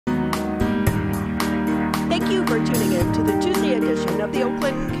you for tuning in to the Tuesday edition of the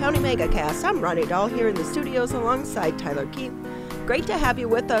Oakland County Megacast. I'm Ronnie Dahl here in the studios alongside Tyler Keith. Great to have you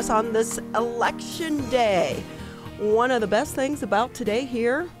with us on this election day. One of the best things about today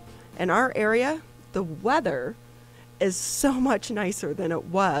here in our area, the weather is so much nicer than it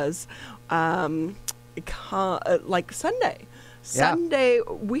was like Sunday. Sunday,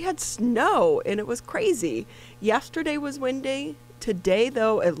 we had snow and it was crazy. Yesterday was windy. Today,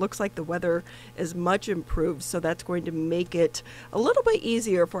 though, it looks like the weather is much improved, so that's going to make it a little bit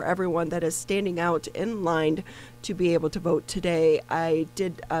easier for everyone that is standing out in line to be able to vote today. I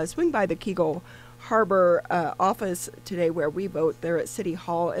did swing by the Kegel Harbor office today where we vote there at City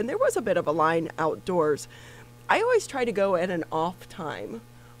Hall, and there was a bit of a line outdoors. I always try to go at an off time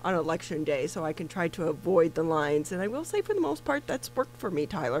on election day so I can try to avoid the lines, and I will say for the most part that's worked for me,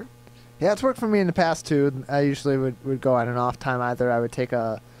 Tyler. Yeah, it's worked for me in the past, too. I usually would go at an off time. Either I would take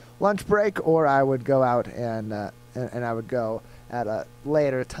a lunch break or I would go out and I would go at a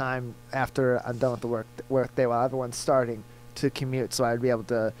later time after I'm done with the work day while everyone's starting to commute, so I'd be able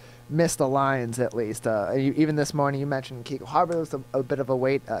to miss the lines at least. Even this morning, you mentioned Kegel Harbor. There was a bit of a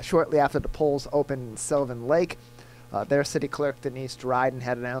wait shortly after the polls opened in Sylvan Lake. Their city clerk, Denise Dryden,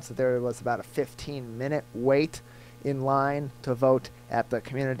 had announced that there was about a 15-minute wait in line to vote at the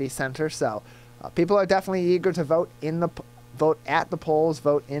community center. So people are definitely eager to vote at the polls,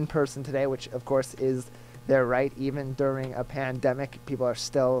 vote in person today, which of course is their right. Even during a pandemic, people are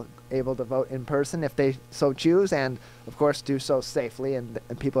still able to vote in person if they so choose, and of course do so safely, and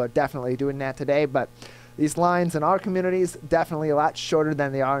people are definitely doing that today. But these lines in our communities definitely a lot shorter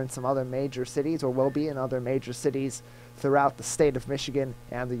than they are in some other major cities, or will be in other major cities throughout the state of Michigan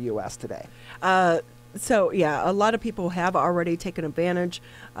and the U.S. today. So, yeah, a lot of people have already taken advantage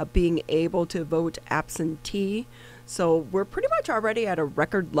of being able to vote absentee. So we're pretty much already at a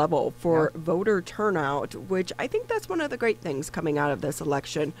record level for voter turnout, which I think that's one of the great things coming out of this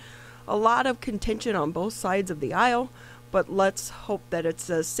election. A lot of contention on both sides of the aisle, but let's hope that it's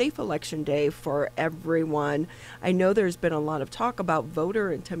a safe election day for everyone. I know there's been a lot of talk about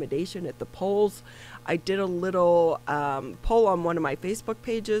voter intimidation at the polls. I did a little poll on one of my Facebook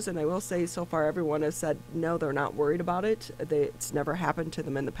pages, and I will say so far everyone has said no, they're not worried about it. It's never happened to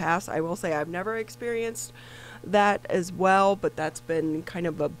them in the past. I will say I've never experienced that as well, but that's been kind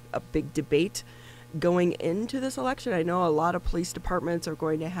of a big debate going into this election. I know a lot of police departments are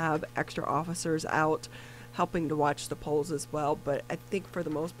going to have extra officers out helping to watch the polls as well, but I think for the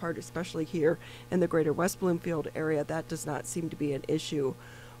most part, especially here in the greater West Bloomfield area, that does not seem to be an issue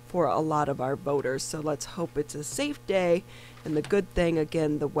for a lot of our voters. So let's hope it's a safe day. And the good thing,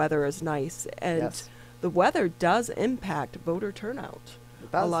 again, the weather is nice, and the weather does impact voter turnout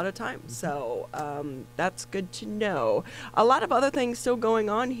a lot of times. So that's good to know. A lot of other things still going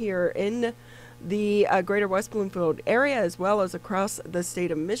on here in the greater West Bloomfield area, as well as across the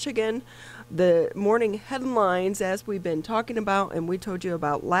state of Michigan. The morning headlines, as we've been talking about and we told you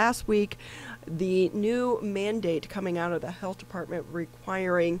about last week, the new mandate coming out of the health department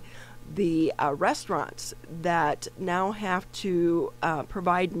requiring the restaurants that now have to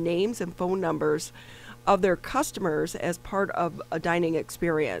provide names and phone numbers of their customers as part of a dining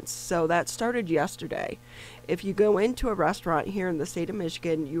experience. So that started yesterday. If you go into a restaurant here in the state of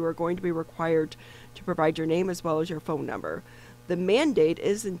Michigan, you are going to be required to provide your name as well as your phone number. The mandate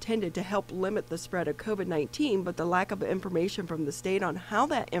is intended to help limit the spread of COVID-19, but the lack of information from the state on how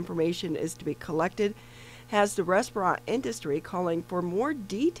that information is to be collected has the restaurant industry calling for more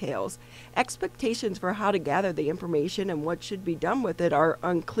details. Expectations for how to gather the information and what should be done with it are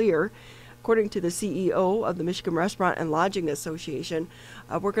unclear. According to the CEO of the Michigan Restaurant and Lodging Association,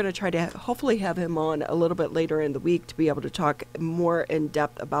 we're going to try to hopefully have him on a little bit later in the week to be able to talk more in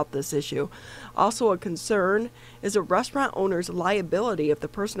depth about this issue. Also a concern is a restaurant owner's liability if the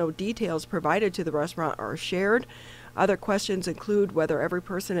personal details provided to the restaurant are shared. Other questions include whether every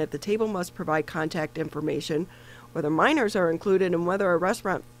person at the table must provide contact information, whether minors are included, and whether a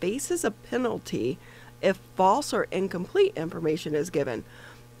restaurant faces a penalty if false or incomplete information is given.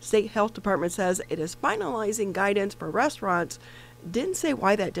 State Health Department says it is finalizing guidance for restaurants. Didn't say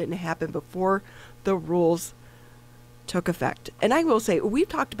why that didn't happen before the rules took effect. And I will say, we've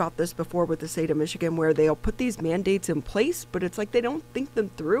talked about this before with the state of Michigan, where they'll put these mandates in place, but it's like they don't think them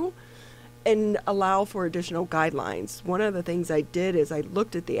through and allow for additional guidelines. One of the things I did is I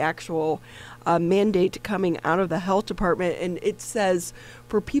looked at the actual mandate coming out of the health department, and it says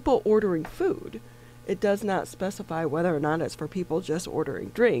for people ordering food. It does not specify whether or not it's for people just ordering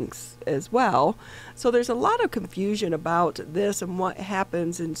drinks as well. So there's a lot of confusion about this and what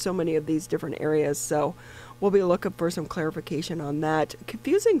happens in so many of these different areas. So we'll be looking for some clarification on that.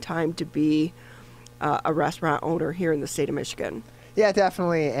 Confusing time to be a restaurant owner here in the state of Michigan. Yeah,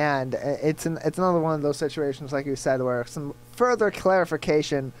 definitely, and it's another one of those situations, like you said, where some further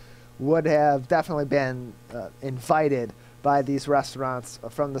clarification would have definitely been invited by these restaurants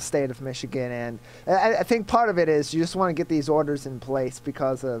from the state of Michigan. And I think part of it is you just want to get these orders in place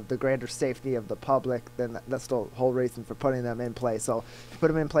because of the greater safety of the public. Then that's the whole reason for putting them in place. So if you put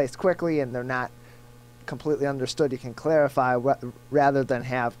them in place quickly and they're not completely understood, you can clarify rather than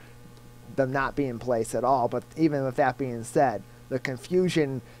have them not be in place at all. But even with that being said, the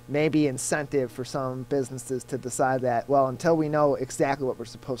confusion may be incentive for some businesses to decide that, well, until we know exactly what we're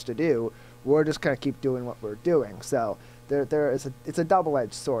supposed to do, we're just going to keep doing what we're doing. So it's a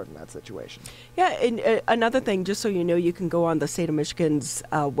double-edged sword in that situation. Yeah, and another thing, just so you know, you can go on the state of Michigan's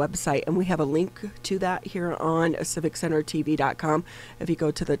website, and we have a link to that here on civiccentertv.com. If you go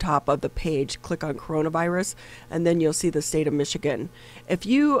to the top of the page, click on coronavirus, and then you'll see the state of Michigan. If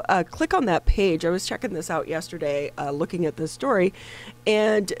you click on that page, I was checking this out yesterday, looking at this story,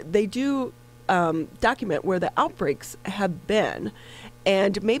 and they do document where the outbreaks have been.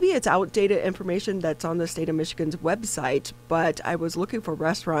 And maybe it's outdated information that's on the state of Michigan's website, but I was looking for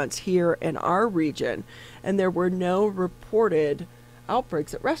restaurants here in our region, and there were no reported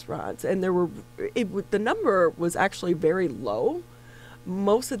outbreaks at restaurants. And the number was actually very low.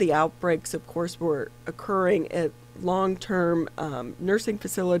 Most of the outbreaks, of course, were occurring at long-term nursing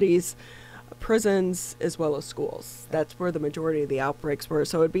facilities, prisons, as well as schools. That's where the majority of the outbreaks were.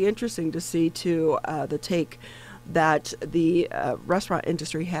 So it'd be interesting to see, too, the take that the restaurant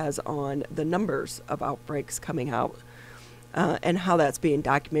industry has on the numbers of outbreaks coming out and how that's being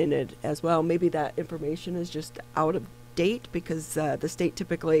documented as well. Maybe that information is just out of date because the state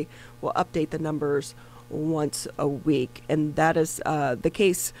typically will update the numbers once a week. And that is the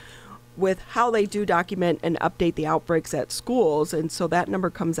case with how they do document and update the outbreaks at schools. And so that number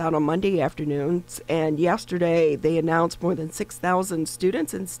comes out on Monday afternoons. And yesterday they announced more than 6,000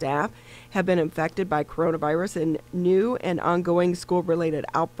 students and staff have been infected by coronavirus in new and ongoing school-related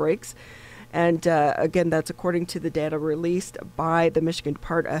outbreaks. And again, that's according to the data released by the Michigan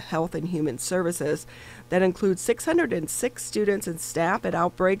Department of Health and Human Services. That includes 606 students and staff at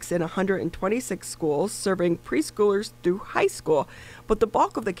outbreaks in 126 schools, serving preschoolers through high school. But the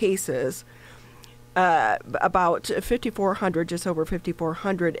bulk of the cases, about 5,400, just over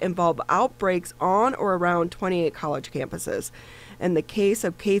 5,400, involve outbreaks on or around 28 college campuses. In the case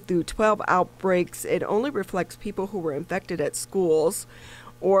of K through 12 outbreaks, it only reflects people who were infected at schools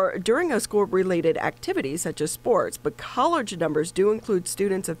or during a school-related activity such as sports, but college numbers do include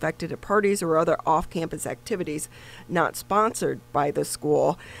students infected at parties or other off-campus activities not sponsored by the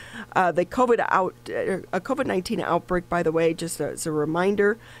school. The COVID-19 outbreak, by the way, just as a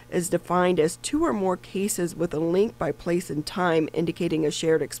reminder, is defined as 2 or more cases with a link by place and time indicating a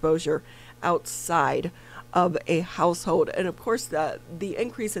shared exposure outside of a household. And of course, the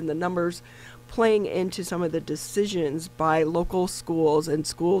increase in the numbers playing into some of the decisions by local schools and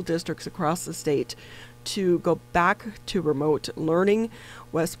school districts across the state to go back to remote learning.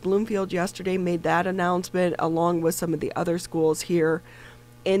 West Bloomfield yesterday made that announcement, along with some of the other schools here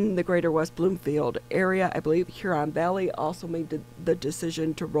in the greater West Bloomfield area. I believe Huron Valley also made the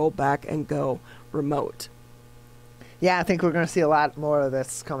decision to roll back and go remote. Yeah, I think we're going to see a lot more of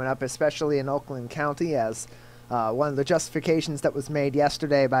this coming up, especially in Oakland County, as one of the justifications that was made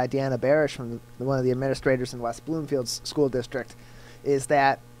yesterday by Deanna Barish, from one of the administrators in West Bloomfield's school district, is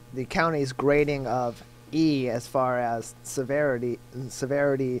that the county's grading of E as far as severity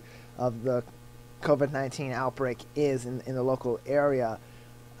of the COVID-19 outbreak is in the local area.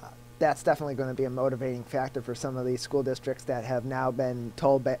 That's definitely going to be a motivating factor for some of these school districts that have now been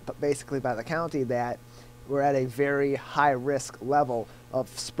told basically by the county that we're at a very high risk level of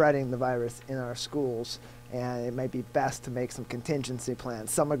spreading the virus in our schools, and it might be best to make some contingency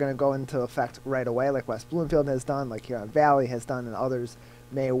plans. Some are going to go into effect right away, like West Bloomfield has done, like Huron Valley has done, and others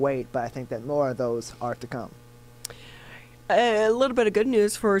may wait, but I think that more of those are to come. A little bit of good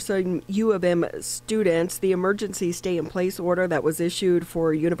news for some U of M students. The emergency stay-in-place order that was issued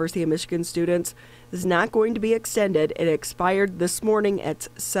for University of Michigan students is not going to be extended. It expired this morning at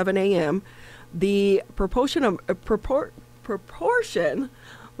 7 a.m. The proportion,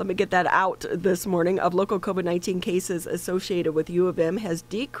 let me get that out this morning, of local COVID-19 cases associated with U of M has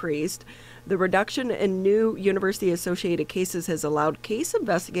decreased. The reduction in new university-associated cases has allowed case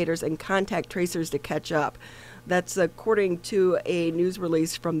investigators and contact tracers to catch up. That's according to a news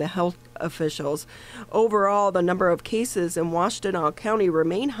release from the health officials. Overall, the number of cases in Washtenaw County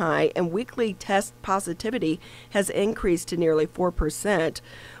remain high, and weekly test positivity has increased to nearly 4%.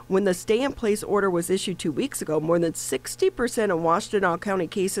 When the stay-in-place order was issued 2 weeks ago, more than 60% of Washtenaw County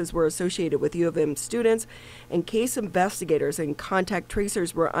cases were associated with U of M students, and case investigators and contact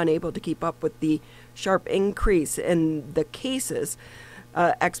tracers were unable to keep up with the sharp increase in the cases,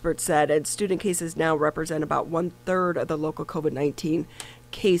 experts said, and student cases now represent about 1/3 of the local COVID-19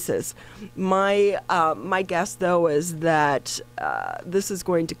 cases. My guess, though, is that this is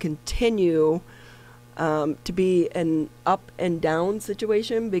going to continue to be an up and down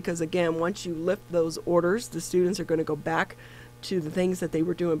situation because, again, once you lift those orders, the students are going to go back to the things that they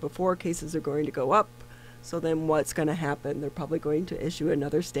were doing before. Cases are going to go up. So then what's going to happen? They're probably going to issue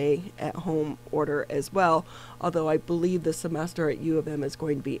another stay-at-home order as well, although I believe the semester at U of M is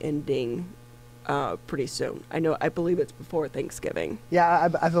going to be ending pretty soon. I believe it's before Thanksgiving. Yeah,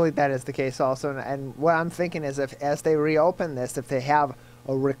 I believe that is the case also. And what I'm thinking is if as they reopen this, if they have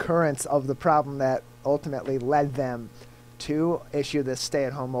a recurrence of the problem that ultimately led them to issue this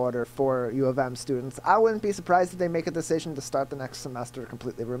stay-at-home order for U of M students, I wouldn't be surprised if they make a decision to start the next semester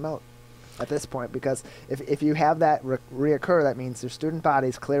completely remote at this point, because if you have that reoccur, that means your student body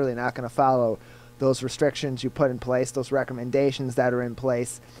is clearly not going to follow those restrictions you put in place, those recommendations that are in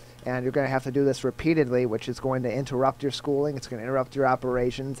place, and you're going to have to do this repeatedly, which is going to interrupt your schooling. It's going to interrupt your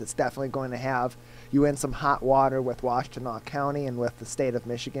operations. It's definitely going to have you in some hot water with Washtenaw County and with the state of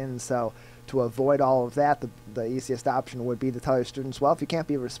Michigan. So to avoid all of that, the easiest option would be to tell your students, well, if you can't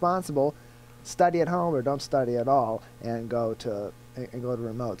be responsible, study at home or don't study at all and go to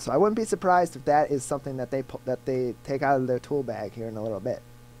remote. So I wouldn't be surprised if that is something that they take out of their tool bag here in a little bit.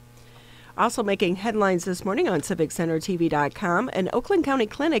 Also making headlines this morning on CivicCenterTV.com, an Oakland County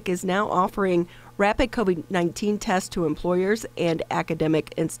clinic is now offering rapid COVID-19 tests to employers and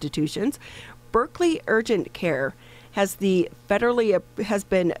academic institutions. Berkeley Urgent Care has been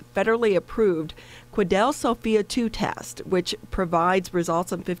federally approved Quidel Sophia 2 test, which provides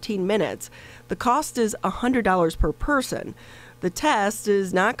results in 15 minutes. The cost is $100 per person. The test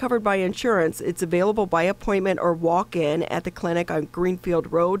is not covered by insurance. It's available by appointment or walk-in at the clinic on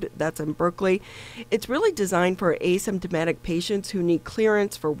Greenfield Road. That's in Berkeley. It's really designed for asymptomatic patients who need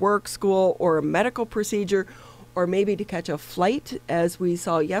clearance for work, school, or a medical procedure, or maybe to catch a flight. As we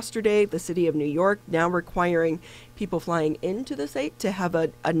saw yesterday, the city of New York now requiring people flying into the state to have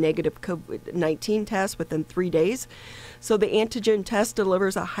a negative COVID-19 test within 3 days. So the antigen test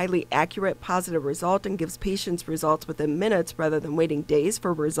delivers a highly accurate positive result and gives patients results within minutes rather than waiting days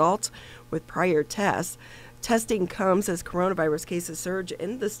for results with prior tests. Testing comes as coronavirus cases surge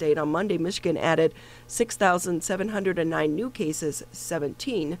in the state. On Monday, Michigan added 6,709 new cases,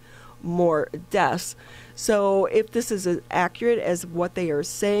 17 more deaths. So if this is as accurate as what they are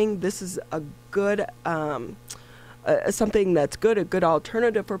saying, this is a good something that's good, a good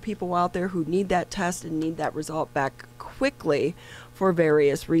alternative for people out there who need that test and need that result back quickly for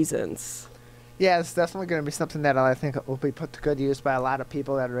various reasons. Yeah, it's definitely going to be something that I think will be put to good use by a lot of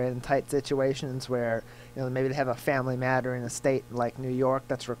people that are in tight situations where, maybe they have a family matter in a state like New York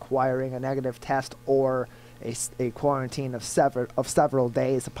that's requiring a negative test or a quarantine of several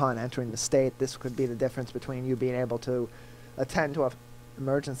days upon entering the state. This could be the difference between you being able to attend to an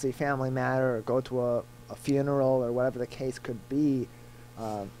emergency family matter or go to a funeral or whatever the case could be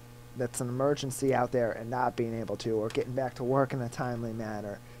that's an emergency out there and not being able to, or getting back to work in a timely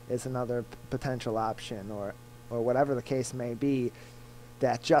manner is another potential option, or whatever the case may be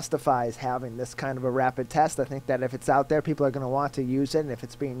that justifies having this kind of a rapid test. I think that if it's out there, people are going to want to use it, and if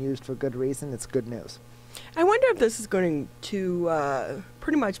it's being used for good reason, it's good news. I wonder if this is going to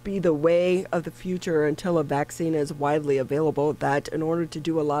pretty much be the way of the future until a vaccine is widely available, that in order to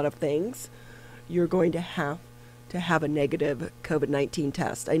do a lot of things, you're going to have a negative COVID-19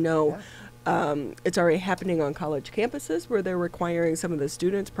 test. I know it's already happening on college campuses where they're requiring some of the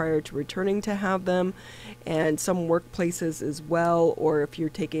students prior to returning to have them, and some workplaces as well, or if you're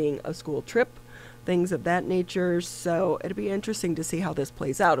taking a school trip, things of that nature. So it'll be interesting to see how this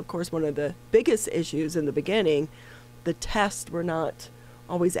plays out. Of course, one of the biggest issues in the beginning, the tests were not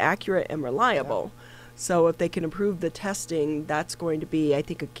always accurate and reliable. Yeah. So if they can improve the testing, that's going to be, I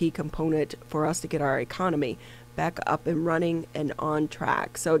think, a key component for us to get our economy back up and running and on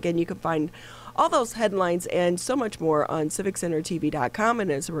track. So again, you can find all those headlines and so much more on CivicCenterTV.com.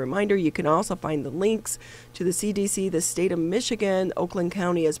 And as a reminder, you can also find the links to the CDC, the state of Michigan, Oakland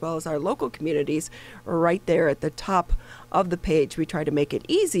County, as well as our local communities right there at the top of the page. We try to make it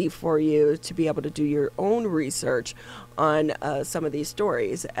easy for you to be able to do your own research on some of these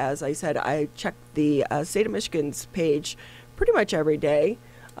stories. As I said, I check the state of Michigan's page pretty much every day.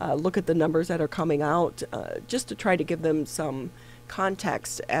 Look at the numbers that are coming out just to try to give them some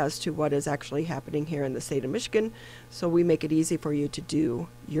context as to what is actually happening here in the state of Michigan, so we make it easy for you to do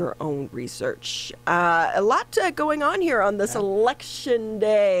your own research. A lot going on here on this election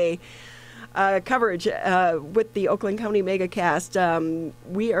day coverage with the Oakland County Megacast.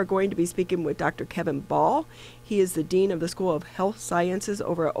 We are going to be speaking with Dr. Kevin Ball. He is the Dean of the School of Health Sciences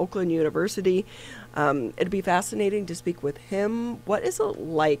over at Oakland University. It'd be fascinating to speak with him. What is it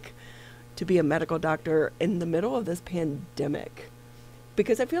like to be a medical doctor in the middle of this pandemic?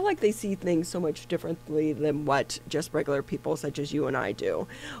 Because I feel like they see things so much differently than what just regular people such as you and I do.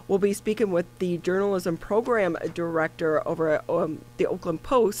 We'll be speaking with the Journalism Program Director over at the Oakland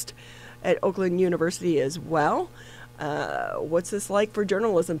Post at Oakland University as well. What's this like for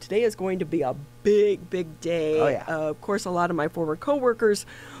journalism? Today is going to be a big day. Oh, yeah. Of course, a lot of my former coworkers,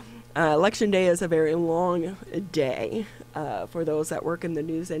 Election Day is a very long day for those that work in the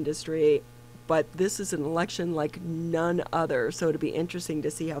news industry, but this is an election like none other, so it'll be interesting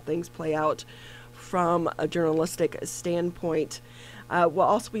to see how things play out from a journalistic standpoint. We'll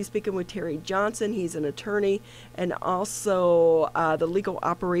also be speaking with Terry Johnson. He's an attorney and also the Legal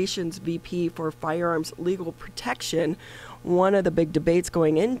Operations VP for Firearms Legal Protection. One of the big debates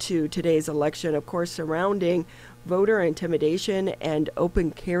going into today's election, of course, surrounding voter intimidation and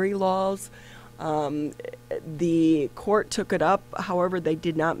open carry laws. The court took it up. However, they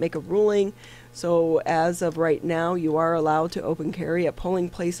did not make a ruling. So as of right now, you are allowed to open carry at polling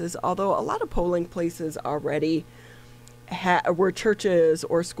places, although a lot of polling places already were churches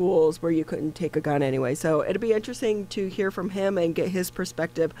or schools where you couldn't take a gun anyway. So it'll be interesting to hear from him and get his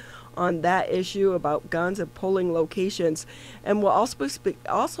perspective on that issue about guns at polling locations. And we'll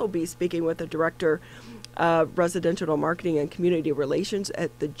also be speaking with the director of residential marketing and community relations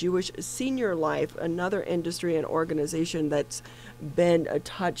at the Jewish Senior Life, another industry and organization that's been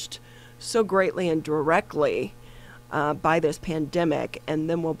touched so greatly and directly by this pandemic. And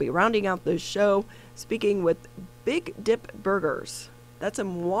then we'll be rounding out the show speaking with Big Dip Burgers. That's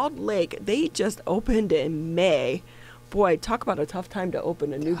in Walled Lake. They just opened in May. Boy, talk about a tough time to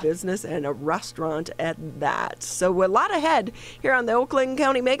open a new business and a restaurant at that. So a lot ahead here on the Oakland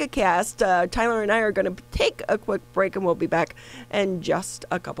County Megacast. Tyler and I are going to take a quick break, and we'll be back in just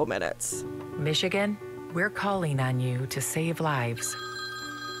a couple minutes. Michigan, we're calling on you to save lives.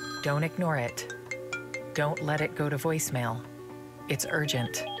 Don't ignore it. Don't let it go to voicemail. It's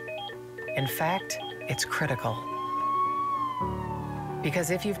urgent. In fact, it's critical.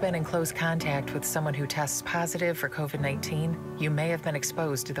 Because if you've been in close contact with someone who tests positive for COVID-19, you may have been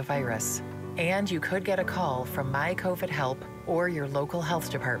exposed to the virus. And you could get a call from My COVID Help or your local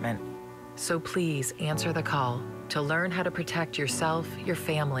health department. So please answer the call to learn how to protect yourself, your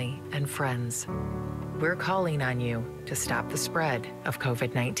family, and friends. We're calling on you to stop the spread of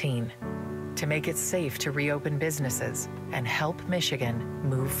COVID-19, to make it safe to reopen businesses and help Michigan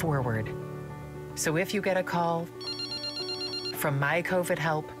move forward. So if you get a call from My COVID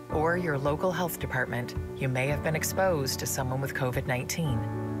Help or your local health department, you may have been exposed to someone with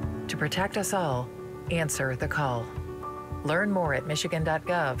COVID-19. To protect us all, answer the call. Learn more at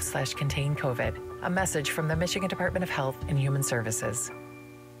michigan.gov/containcovid. A message from the Michigan Department of Health and Human Services.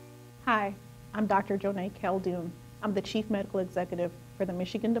 Hi, I'm Dr. Jonae Caldoon. I'm the Chief Medical Executive for the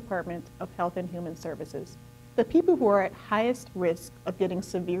Michigan Department of Health and Human Services. The people who are at highest risk of getting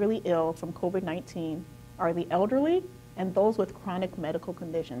severely ill from COVID-19 are the elderly and those with chronic medical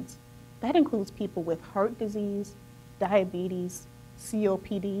conditions. That includes people with heart disease, diabetes,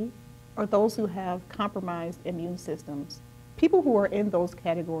 COPD, or those who have compromised immune systems. People who are in those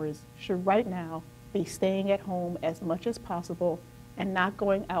categories should right now be staying at home as much as possible and not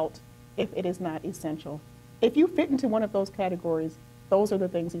going out if it is not essential. If you fit into one of those categories, those are the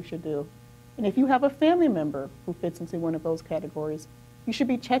things you should do. And if you have a family member who fits into one of those categories, you should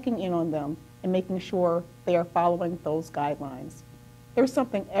be checking in on them and making sure they are following those guidelines. There's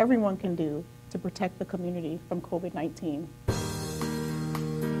something everyone can do to protect the community from COVID-19.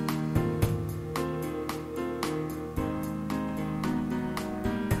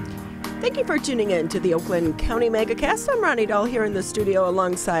 Thank you for tuning in to the Oakland County Megacast. I'm Ronnie Dahl here in the studio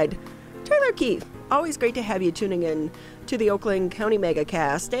alongside Tyler Keefe. Always great to have you tuning in to the Oakland County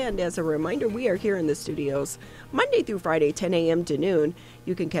Megacast. And as a reminder, we are here in the studios Monday through Friday, 10 a.m. to noon.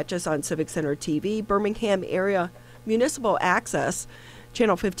 You can catch us on Civic Center TV, Birmingham Area Municipal Access,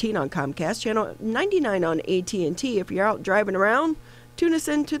 Channel 15 on Comcast, Channel 99 on AT&T. If you're out driving around, tune us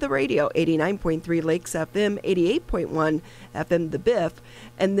into the radio, 89.3 Lakes FM, 88.1 FM The Biff.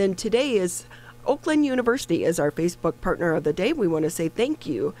 And then today is Oakland University is our Facebook partner of the day. We want to say thank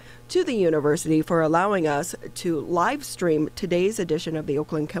you to the university for allowing us to live stream today's edition of the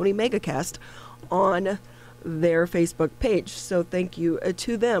Oakland County Megacast on their Facebook page. So thank you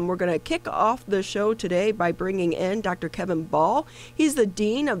to them. We're going to kick off the show today by bringing in Dr. Kevin Ball. He's the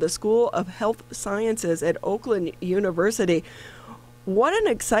Dean of the School of Health Sciences at Oakland University. What an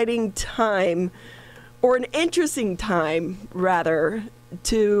exciting time, or an interesting time, rather,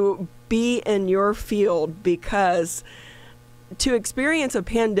 to be in your field, because to experience a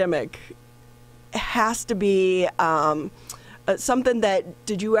pandemic has to be something that,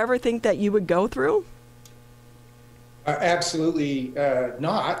 did you ever think that you would go through? Absolutely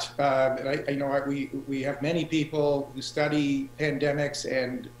not. We have many people who study pandemics,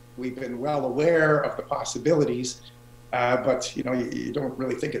 and we've been well aware of the possibilities. But you don't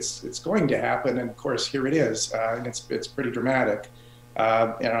really think it's going to happen, and of course here it is, and it's pretty dramatic.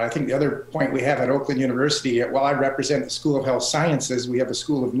 And I think the other point we have at Oakland University, while I represent the School of Health Sciences, we have a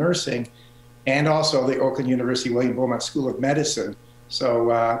School of Nursing, and also the Oakland University William Beaumont School of Medicine.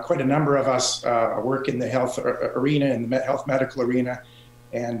 So quite a number of us work in the health arena, in the health medical arena,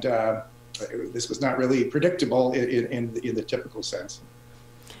 and this was not really predictable in the typical sense.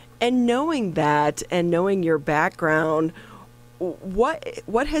 And knowing that, and knowing your background,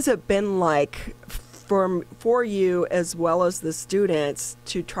 what has it been like for you as well as the students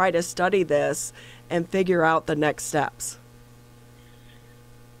to try to study this and figure out the next steps?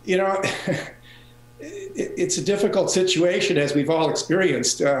 It's a difficult situation, as we've all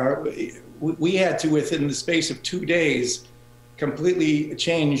experienced. We had to, within the space of 2 days, completely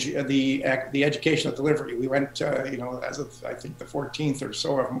change the educational delivery. We went, as of, I think, the 14th or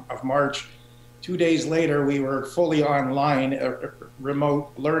so of March. 2 days later, we were fully online,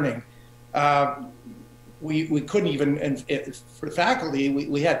 remote learning. We couldn't even, and for faculty,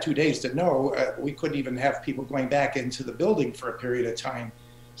 we had 2 days to know, we couldn't even have people going back into the building for a period of time.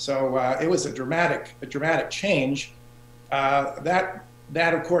 So it was a dramatic change.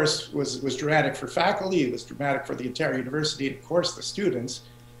 That of course was dramatic for faculty. It was dramatic for the entire university, and of course the students.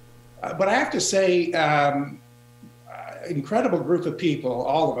 But I have to say, incredible group of people,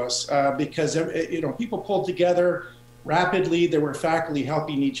 all of us, because people pulled together rapidly. There were faculty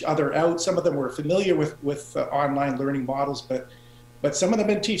helping each other out. Some of them were familiar with online learning models, but some of them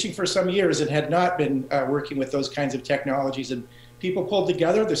had been teaching for some years and had not been working with those kinds of technologies. And people pulled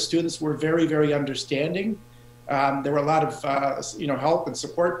together. The students were very, very understanding. There were a lot of help and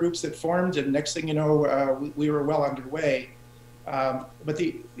support groups that formed, and next thing you know, we were well underway. But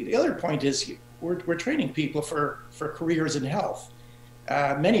the other point is we're training people for careers in health,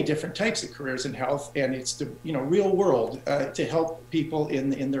 many different types of careers in health, and it's the real world to help people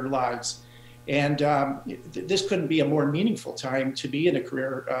in their lives. And this couldn't be a more meaningful time to be in a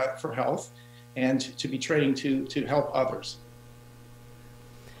career for health and to be training to help others.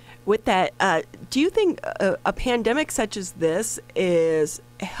 With that, do you think a pandemic such as this is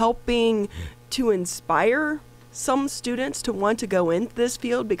helping to inspire some students to want to go into this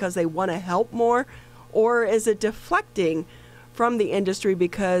field because they want to help more? Or is it deflecting from the industry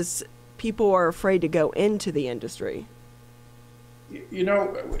because people are afraid to go into the industry?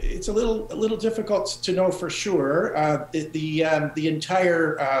 It's a little difficult to know for sure. The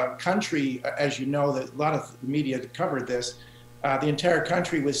entire country, as you know, a lot of the media covered this. The entire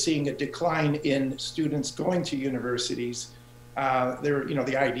country was seeing a decline in students going to universities.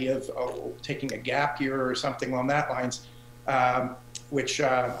 The idea of taking a gap year or something along that lines, which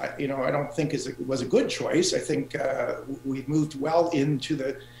I don't think was a good choice. I think we've moved well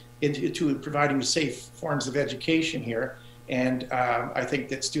into providing safe forms of education here, and I think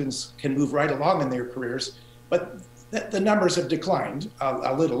that students can move right along in their careers. But the numbers have declined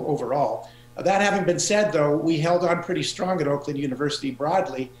a little overall. That having been said, though, we held on pretty strong at Oakland University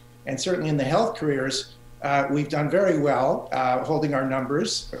broadly, and certainly in the health careers, we've done very well holding our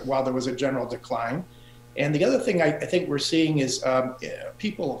numbers while there was a general decline. And the other thing I think we're seeing is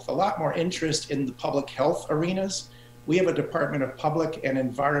people with a lot more interest in the public health arenas. We have a Department of Public and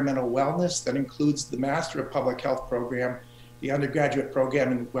Environmental Wellness that includes the Master of Public Health program, the undergraduate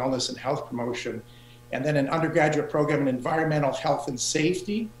program in Wellness and Health Promotion, and then an undergraduate program in Environmental Health and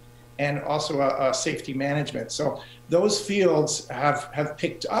Safety, and also a safety management. So those fields have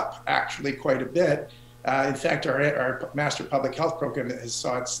picked up actually quite a bit. In fact, our Master Public Health program has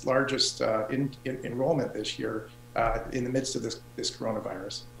saw its largest enrollment this year in the midst of this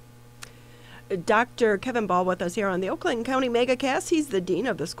coronavirus. Dr. Kevin Ball with us here on the Oakland County Megacast. He's the Dean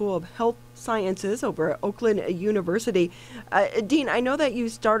of the School of Health Sciences over at Oakland University. Dean, I know that you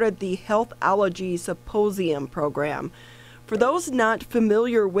started the Healthology Symposium program. For those not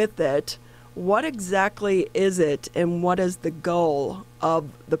familiar with it, what exactly is it and what is the goal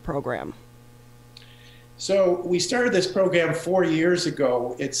of the program? So we started this program 4 years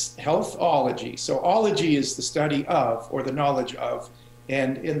ago. It's Healthology. So ology is the study of, or the knowledge of,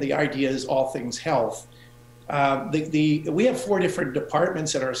 and the idea is all things health. We have 4 different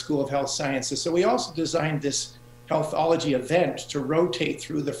departments at our School of Health Sciences. So we also designed this Healthology event to rotate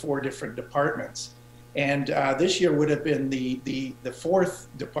through the 4 different departments. And this year would have been the 4th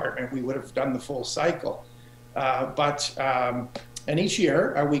department. We would have done the full cycle. And each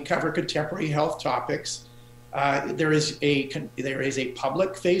year we cover contemporary health topics. There is a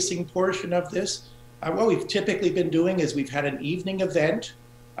public-facing portion of this. What we've typically been doing is we've had an evening event,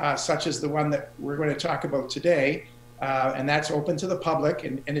 such as the one that we're going to talk about today, and that's open to the public,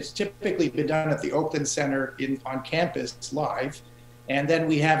 and it's typically been done at the Oakland Center on campus live. And then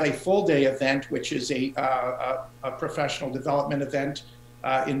we have a full-day event, which is a professional development event,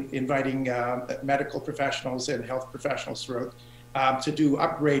 inviting medical professionals and health professionals throughout to do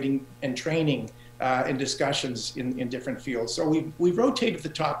upgrading and training and discussions in different fields. So we've rotated the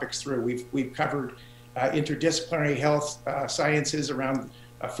topics through. We've covered interdisciplinary health sciences around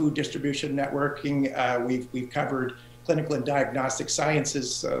food distribution networking. We've covered clinical and diagnostic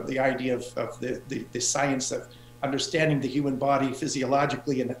sciences, the idea of the science of understanding the human body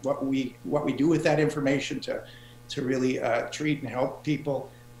physiologically and what we do with that information to really treat and help people.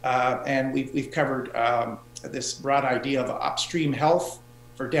 And we've covered this broad idea of upstream health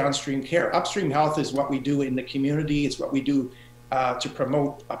for downstream care. Upstream health is what we do in the community. It's what we do to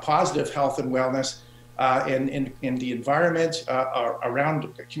promote a positive health and wellness in the environment around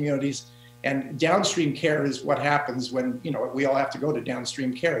communities. And downstream care is what happens when, we all have to go to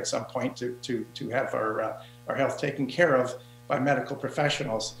downstream care at some point to have our health taken care of by medical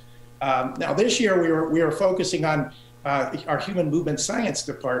professionals. Now this year we were focusing on our human movement science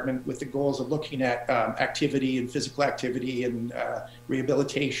department with the goals of looking at activity and physical activity and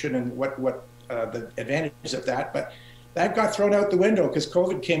rehabilitation and what the advantages of that. But that got thrown out the window because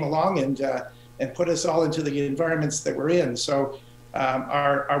COVID came along and put us all into the environments that we're in. So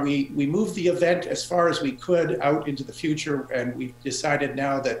we moved the event as far as we could out into the future, and we've decided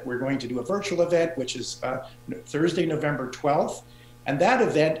now that we're going to do a virtual event, which is Thursday, November 12th. And that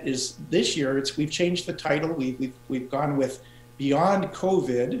event is this year. We've changed the title. We've gone with Beyond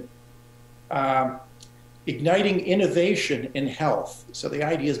COVID, Igniting Innovation in Health. So the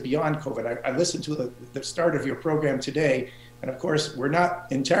idea is beyond COVID. I listened to the start of your program today, and of course we're not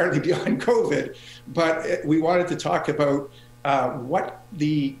entirely beyond COVID, but we wanted to talk about what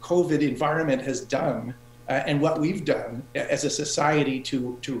the COVID environment has done and what we've done as a society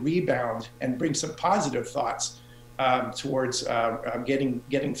to rebound and bring some positive thoughts towards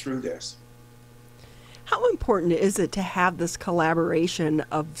getting through this. How important is it to have this collaboration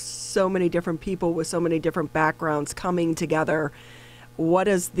of so many different people with so many different backgrounds coming together? What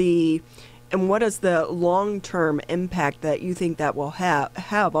is the long-term impact that you think that will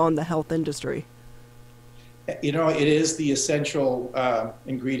have on the health industry? It is the essential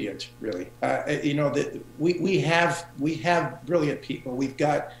ingredient, really. We have brilliant people. We've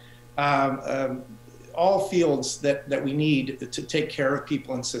got all fields that we need to take care of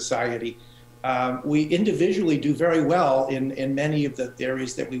people in society. We individually do very well in many of the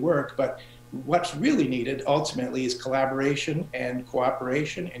areas that we work, but what's really needed ultimately is collaboration and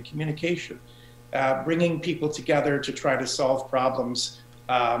cooperation and communication, bringing people together to try to solve problems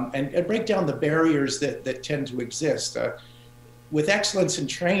and break down the barriers that tend to exist. With excellence in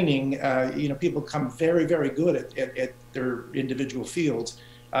training, people come very, very good at their individual fields,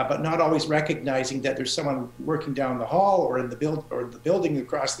 but not always recognizing that there's someone working down the hall or in the building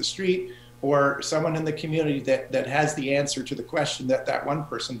across the street, or someone in the community that has the answer to the question that one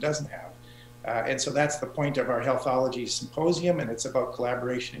person doesn't have. And so that's the point of our Healthology symposium, and it's about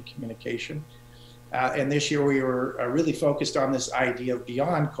collaboration and communication. And this year we were really focused on this idea of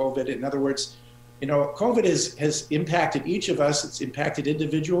beyond COVID. In other words, COVID has impacted each of us. It's impacted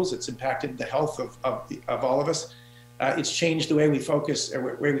individuals. It's impacted the health of all of us. It's changed the way we focus,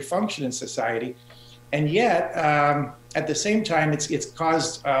 or way we function in society. And yet, at the same time, it's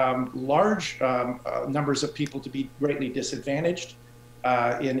caused large numbers of people to be greatly disadvantaged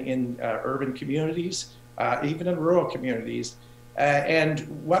in urban communities, even in rural communities. And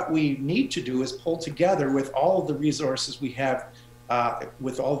what we need to do is pull together with all of the resources we have,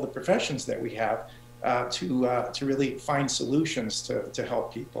 with all of the professions that we have, to really find solutions to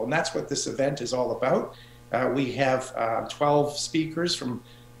help people. And that's what this event is all about. We have 12 speakers from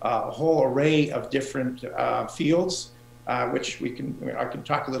a whole array of different fields, which I can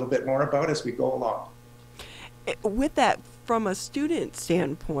talk a little bit more about as we go along. With that, from a student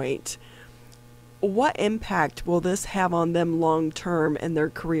standpoint, what impact will this have on them long term in their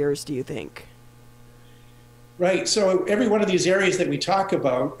careers, do you think? Right. So every one of these areas that we talk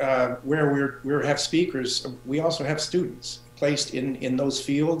about, where we have speakers, we also have students placed in those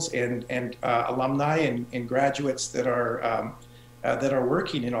fields, and alumni and graduates that are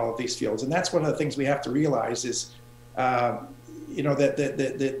working in all of these fields. And that's one of the things we have to realize is, you know, that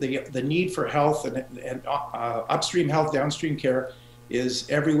the need for health and upstream health, downstream care is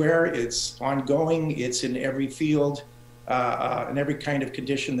everywhere. It's ongoing. It's in every field. And every kind of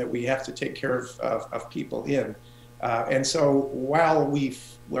condition that we have to take care of people in. And so while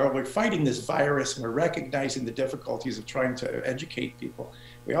we're fighting this virus and we're recognizing the difficulties of trying to educate people,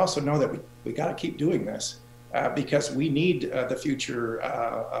 we also know that we got to keep doing this because we need the future,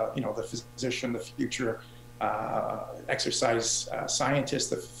 you know, the physician, the future exercise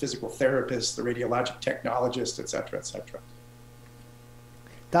scientist, the physical therapist, the radiologic technologist, et cetera, et cetera.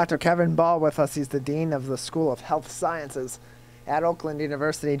 Dr. Kevin Ball with us. He's the Dean of the School of Health Sciences at Oakland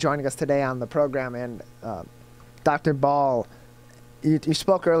University, joining us today on the program. And Dr. Ball, you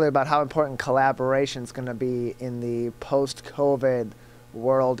spoke earlier about how important collaboration is going to be in the post-COVID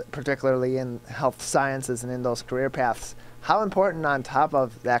world, particularly in health sciences and in those career paths. How important on top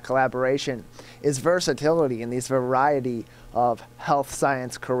of that collaboration is versatility in these variety of health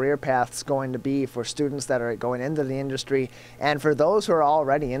science career paths going to be for students that are going into the industry and for those who are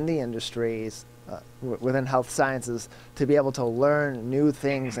already in the industries within health sciences to be able to learn new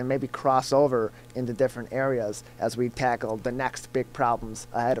things and maybe cross over into different areas as we tackle the next big problems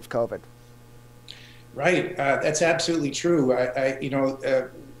ahead of COVID? Right. That's absolutely true. You know,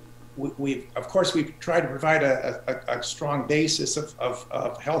 of course, we've tried to provide a strong basis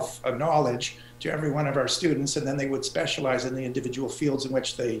of health knowledge to every one of our students, and then they would specialize in the individual fields in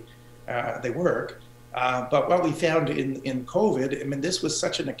which they work. But what we found in COVID, I mean, this was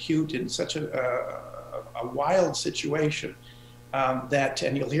such an acute and such a wild situation that,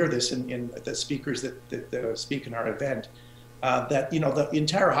 and you'll hear this in the speakers that speak in our event, that, you know, the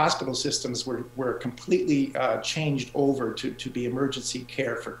entire hospital systems were completely changed over to be emergency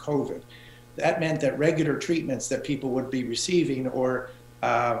care for COVID. That meant that regular treatments that people would be receiving, or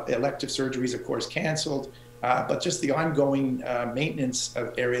elective surgeries, of course, canceled, but just the ongoing maintenance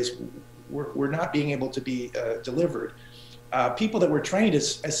of areas were not being able to be delivered. People that were trained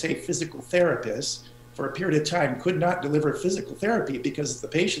as say, physical therapists for a period of time could not deliver physical therapy because the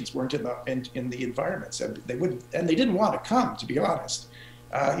patients weren't in the environments, and they didn't want to come, to be honest.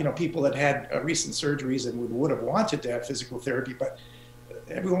 You know, people that had recent surgeries and would have wanted to have physical therapy, but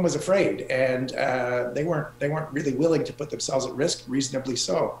everyone was afraid, and they weren't really willing to put themselves at risk, reasonably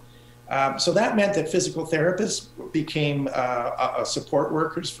so. So that meant that physical therapists became support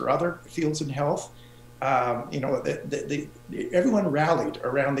workers for other fields in health. You know, everyone rallied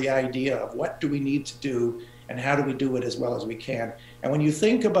around the idea of what do we need to do and how do we do it as well as we can. And when you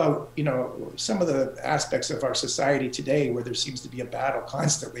think about, you know, some of the aspects of our society today where there seems to be a battle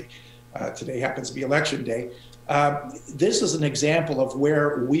constantly, today happens to be election day, this is an example of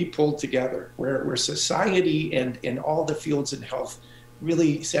where we pulled together, where society and all the fields in health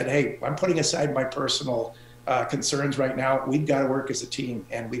really said, hey, I'm putting aside my personal concerns right now. We've got to work as a team,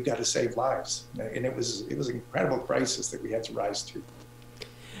 and we've got to save lives. And it was an incredible crisis that we had to rise to.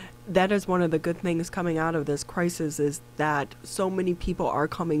 That is one of the good things coming out of this crisis, is that so many people are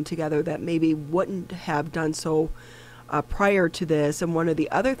coming together that maybe wouldn't have done so prior to this. And one of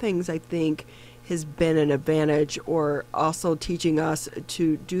the other things I think has been an advantage, or also teaching us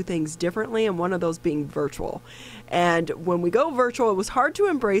to do things differently, and one of those being virtual. And when we go virtual, it was hard to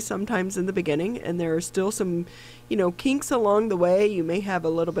embrace sometimes in the beginning, and there are still some, you know, kinks along the way. You may have a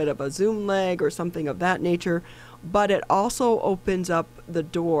little bit of a Zoom lag or something of that nature, but it also opens up the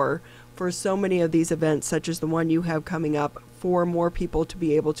door for so many of these events, such as the one you have coming up, for more people to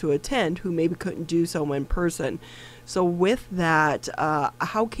be able to attend who maybe couldn't do so in person. So with that,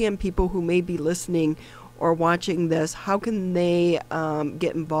 how can people who may be listening or watching this, how can they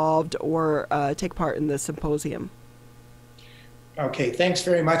get involved or take part in the symposium? Okay, thanks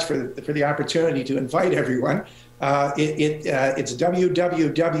very much for the opportunity to invite everyone. It's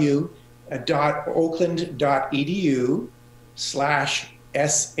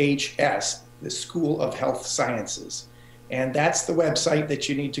www.oakland.edu/SHS, the School of Health Sciences. And that's the website that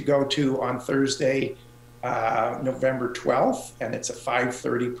you need to go to on Thursday, November 12th, and it's a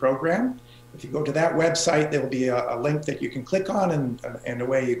 5:30 program. If you go to that website, there will be a link that you can click on, and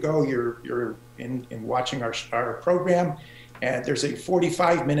away you go. You're in watching our program. And there's a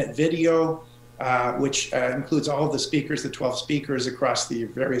 45-minute video, which includes all of the speakers, the 12 speakers across the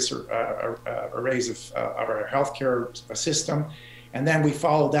various arrays of our healthcare system. And then we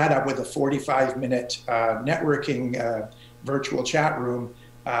follow that up with a 45-minute networking virtual chat room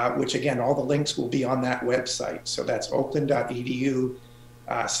which again, all the links will be on that website. So that's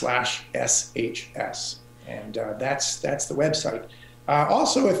oakland.edu/SHS. And that's the website.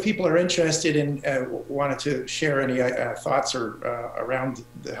 Also, if people are interested in, wanted to share any thoughts or around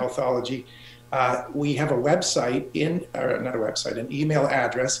the Healthology, we have a website not a website, an email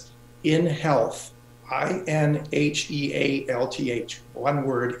address, InHealth, INHEALTH, one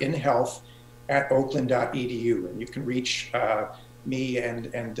word, InHealth @oakland.edu, and you can reach me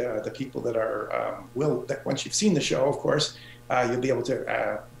and the people that are that once you've seen the show, of course, you'll be able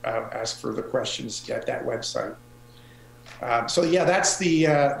to ask further questions at that website. So yeah, that's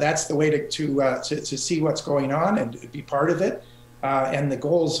the way to see what's going on and be part of it. And the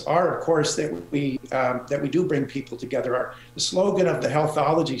goals are, of course, that we do bring people together. The slogan of the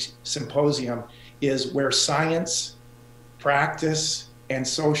Healthology Symposium is where science, practice, and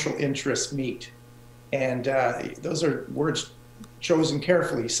social interests meet. And those are words chosen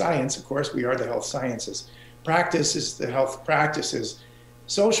carefully. Science, of course, we are the health sciences. Practice is the health practices.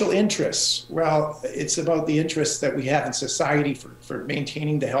 Social interests, well, it's about the interests that we have in society for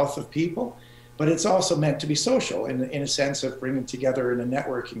maintaining the health of people, but it's also meant to be social in a sense of bringing together in a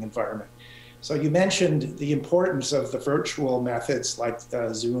networking environment. So you mentioned the importance of the virtual methods like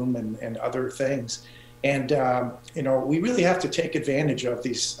Zoom and other things. And, we really have to take advantage of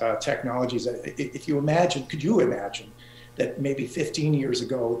these technologies. If you imagine, could you imagine that maybe 15 years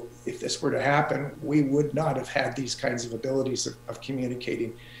ago, if this were to happen, we would not have had these kinds of abilities of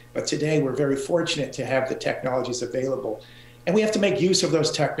communicating. But today we're very fortunate to have the technologies available. And we have to make use of those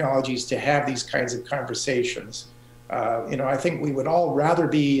technologies to have these kinds of conversations. I think we would all rather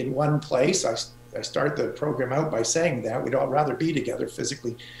be in one place. I start the program out by saying that we'd all rather be together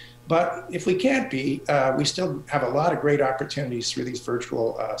physically. But if we can't be, we still have a lot of great opportunities through these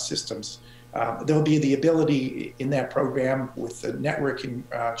virtual systems. There'll be the ability in that program with the networking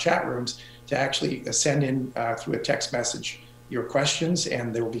chat rooms to actually send in through a text message your questions,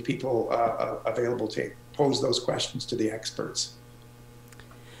 and there will be people available to pose those questions to the experts.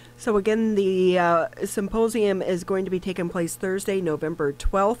 So again, the symposium is going to be taking place Thursday, November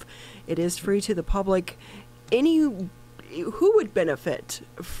 12th. It is free to the public. Who would benefit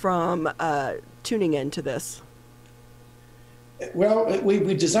from tuning into this? Well,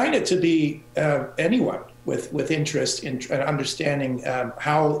 we designed it to be anyone with interest in understanding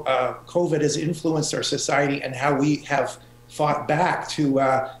how COVID has influenced our society and how we have fought back to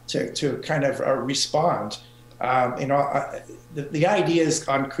kind of respond. The ideas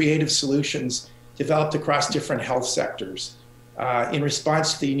on creative solutions developed across different health sectors in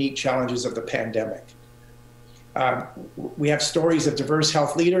response to the unique challenges of the pandemic. We have stories of diverse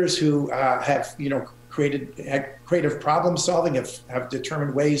health leaders who have had creative problem solving, have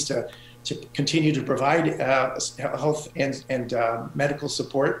determined ways to continue to provide health and medical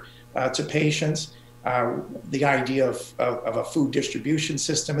support to patients. The idea of a food distribution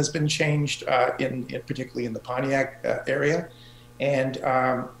system has been changed, particularly in the Pontiac area. And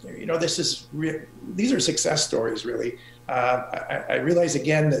these are success stories, really. I realize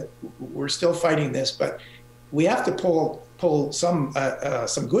again that we're still fighting this, but we have to pull some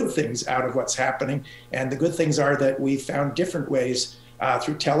good things out of what's happening. And the good things are that we found different ways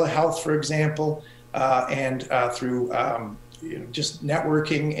through telehealth, for example, and through just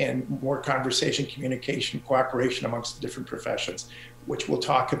networking and more conversation, communication, cooperation amongst the different professions, which we'll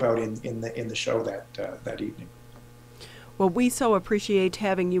talk about in the show that evening. Well, we so appreciate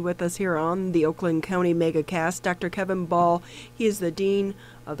having you with us here on the Oakland County Megacast. Dr. Kevin Ball, he is the Dean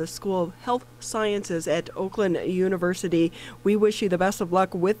of the School of Health Sciences at Oakland University. We wish you the best of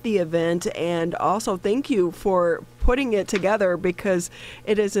luck with the event, and also thank you for putting it together, because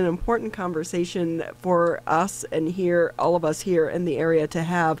it is an important conversation for us and all of us here in the area to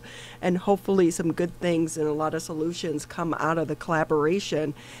have, and hopefully some good things and a lot of solutions come out of the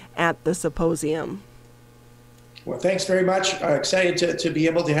collaboration at the symposium. Well, thanks very much. Excited to be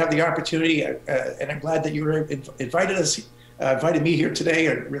able to have the opportunity, and I'm glad that you invited me here today.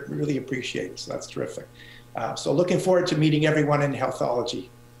 I really appreciate it. So that's terrific. So looking forward to meeting everyone in Healthology.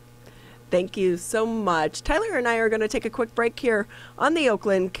 Thank you so much. Tyler and I are going to take a quick break here on the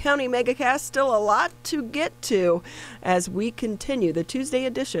Oakland County Megacast. Still a lot to get to as we continue the Tuesday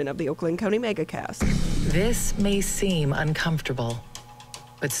edition of the Oakland County Megacast. This may seem uncomfortable,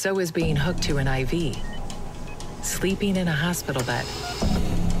 but so is being hooked to an IV, sleeping in a hospital bed,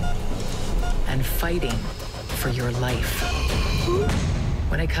 and fighting for your life.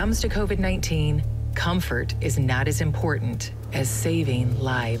 When it comes to COVID-19, comfort is not as important as saving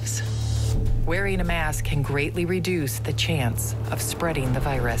lives. Wearing a mask can greatly reduce the chance of spreading the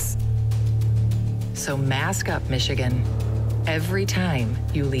virus. So mask up, Michigan. every time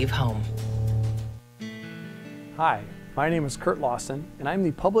you leave home. Hi, my name is Kurt Lawson, and I'm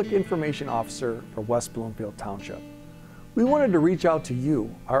the Public Information Officer for West Bloomfield Township. We wanted to reach out to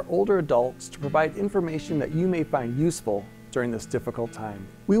you, our older adults, to provide information that you may find useful during this difficult time.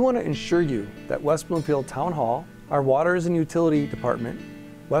 We want to ensure you that West Bloomfield Town Hall, our Waters and Utility Department,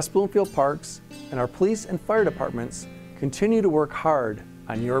 West Bloomfield Parks, and our police and fire departments continue to work hard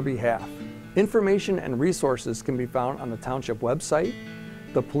on your behalf. Information and resources can be found on the Township website,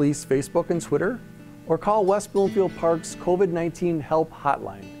 the police Facebook and Twitter, or call West Bloomfield Park's COVID-19 Help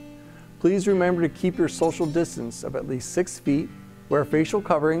Hotline. Please remember to keep your social distance of at least 6 feet, wear facial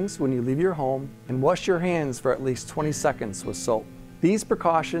coverings when you leave your home, and wash your hands for at least 20 seconds with soap. These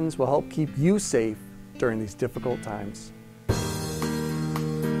precautions will help keep you safe during these difficult times.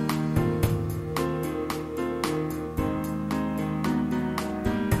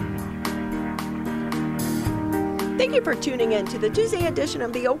 Thank you for tuning in to the Tuesday edition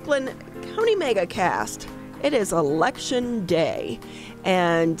of the Oakland County Megacast. It is Election Day,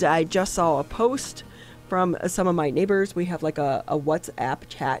 and I just saw a post from some of my neighbors. We have like a WhatsApp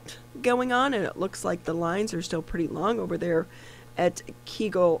chat going on, and it looks like the lines are still pretty long over there at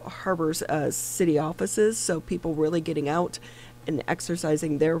Kegel Harbor's city offices, so people really getting out and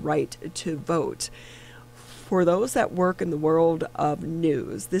exercising their right to vote. For those that work in the world of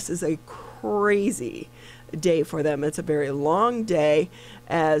news, this is a crazy day for them. It's a very long day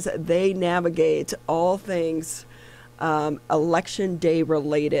as they navigate all things election day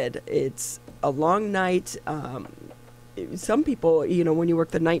related. It's a long night. Some people, you know, when you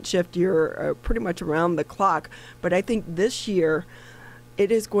work the night shift, you're pretty much around the clock. But I think this year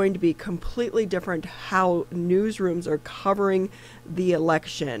it is going to be completely different how newsrooms are covering the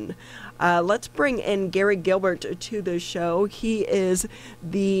election. Let's bring in Garry Gilbert to the show. He is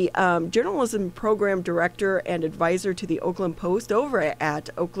the Journalism Program Director and Advisor to the Oakland Post over at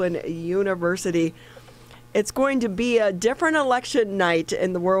Oakland University. It's going to be a different election night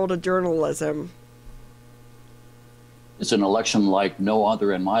in the world of journalism. It's an election like no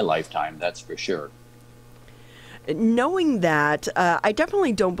other in my lifetime, that's for sure. Knowing that, I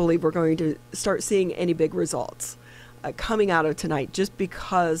definitely don't believe we're going to start seeing any big results coming out of tonight just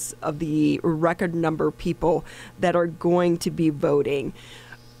because of the record number of people that are going to be voting.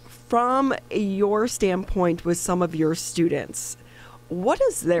 From your standpoint with some of your students, what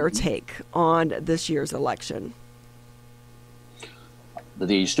is their take on this year's election?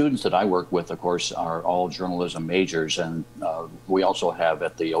 The students that I work with, of course, are all journalism majors, and we also have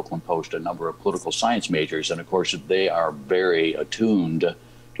at the Oakland Post a number of political science majors, and of course they are very attuned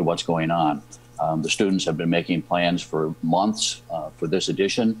to what's going on. The students have been making plans for months for this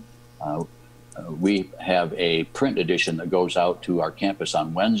edition. We have a print edition that goes out to our campus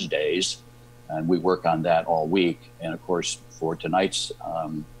on Wednesdays, and we work on that all week. And of course, for tonight's,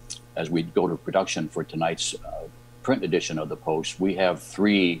 as we go to production for tonight's print edition of the Post, we have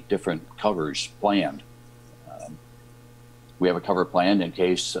 3 different covers planned. We have a cover planned in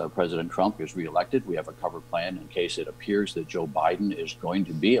case President Trump is reelected. We have a cover planned in case it appears that Joe Biden is going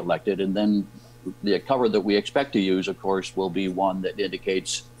to be elected. And then the cover that we expect to use, of course, will be one that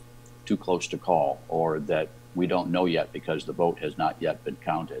indicates too close to call, or that we don't know yet because the vote has not yet been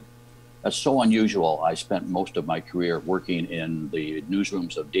counted. That's so unusual. I spent most of my career working in the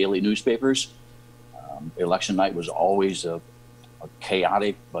newsrooms of daily newspapers. Election night was always a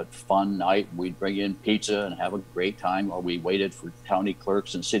chaotic but fun night. We'd bring in pizza and have a great time while we waited for county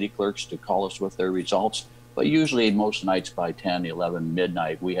clerks and city clerks to call us with their results. But usually most nights by 10, 11,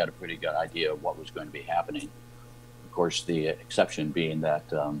 midnight, we had a pretty good idea of what was going to be happening. Of course, the exception being that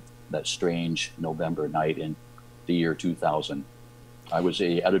that strange November night in the year 2000. I was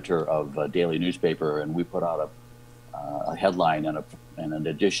the editor of a daily newspaper, and we put out a headline and an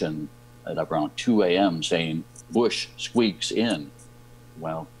edition at around 2 a.m. saying, "Bush squeaks in."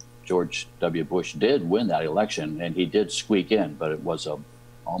 Well, George W. Bush did win that election, and he did squeak in, but it was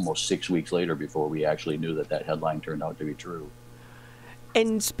almost 6 weeks later before we actually knew that headline turned out to be true.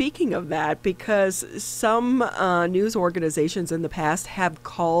 And speaking of that, because some news organizations in the past have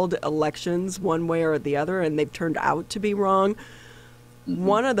called elections one way or the other, and they've turned out to be wrong,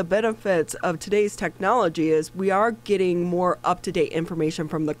 one of the benefits of today's technology is we are getting more up-to-date information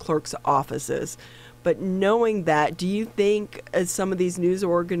from the clerk's offices. But knowing that, do you think some of these news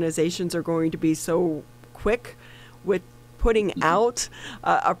organizations are going to be so quick with putting out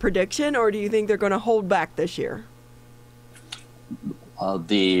a prediction, or do you think they're going to hold back this year?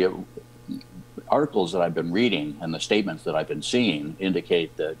 The articles that I've been reading and the statements that I've been seeing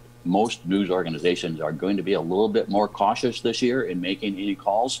indicate that most news organizations are going to be a little bit more cautious this year in making any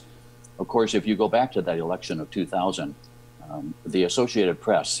calls. Of course, if you go back to that election of 2000, The Associated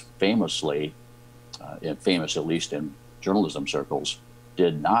Press famously, famous at least in journalism circles,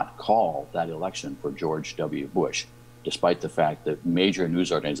 did not call that election for George W. Bush, despite the fact that major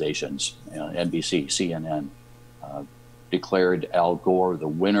news organizations, NBC, CNN, declared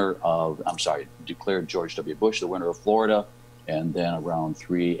declared George W. Bush the winner of Florida, and then around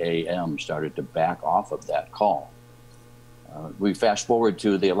 3 a.m. started to back off of that call. We fast forward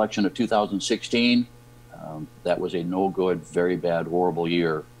to the election of 2016. That was a no good, very bad, horrible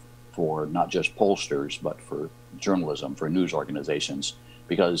year for not just pollsters, but for journalism, for news organizations,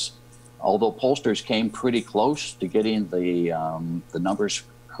 because although pollsters came pretty close to getting the numbers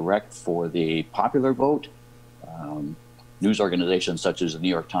correct for the popular vote, news organizations such as the New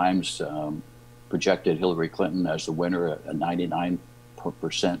York Times projected Hillary Clinton as the winner, a 99%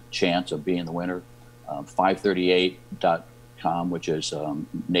 chance of being the winner. 538.com, which is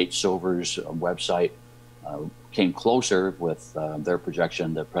Nate Silver's website, came closer with their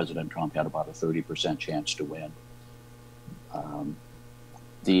projection that President Trump had about a 30% chance to win.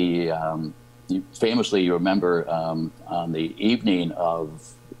 Famously, you remember on the evening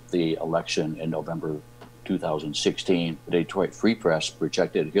of the election in November 2016, the Detroit Free Press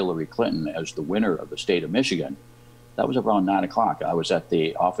projected Hillary Clinton as the winner of the state of Michigan. That was around 9 o'clock. I was at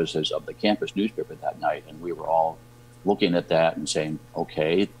the offices of the campus newspaper that night, and we were all looking at that and saying,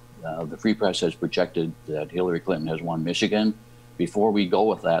 okay, the Free Press has projected that Hillary Clinton has won Michigan. Before we go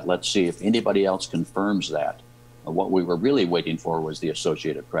with that, let's see if anybody else confirms that. What we were really waiting for was the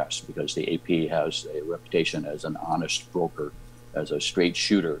Associated Press, because the AP has a reputation as an honest broker, as a straight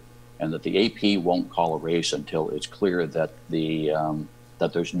shooter, and that the AP won't call a race until it's clear that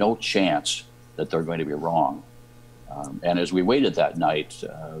that there's no chance that they're going to be wrong. And as we waited that night,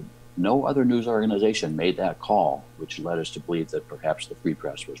 no other news organization made that call, which led us to believe that perhaps the Free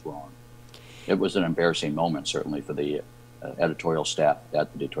Press was wrong. It was an embarrassing moment, certainly, for the editorial staff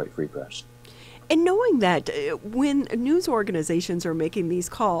at the Detroit Free Press. And knowing that when news organizations are making these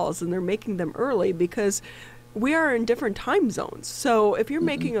calls, and they're making them early because we are in different time zones. So if you're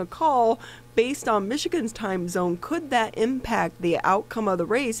making a call based on Michigan's time zone, could that impact the outcome of the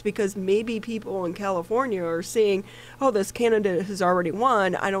race? Because maybe people in California are seeing, oh, this candidate has already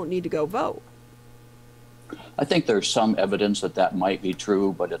won, I don't need to go vote. I think there's some evidence that that might be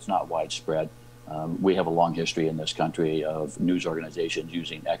true, but it's not widespread. We have a long history in this country of news organizations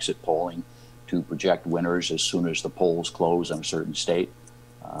using exit polling to project winners as soon as the polls close in a certain state.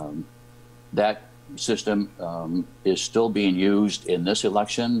 That system is still being used in this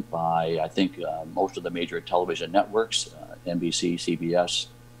election by, I think, most of the major television networks, NBC, CBS.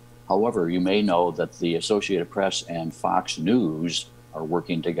 However, you may know that the Associated Press and Fox News are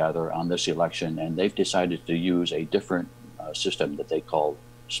working together on this election, and they've decided to use a different system that they call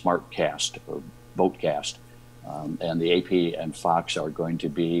SmartCast or VoteCast. And the AP and Fox are going to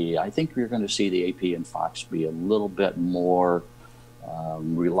be, I think you're going to see the AP and Fox be a little bit more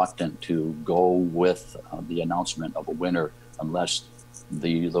reluctant to go with the announcement of a winner unless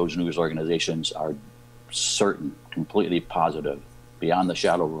those news organizations are certain, completely positive, beyond the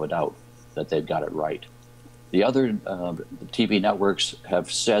shadow of a doubt, that they've got it right. The other TV networks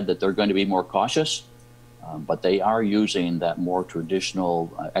have said that they're going to be more cautious, but they are using that more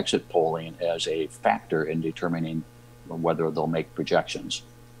traditional exit polling as a factor in determining whether they'll make projections.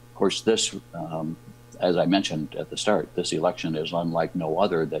 Of course, this, as I mentioned at the start, this election is unlike no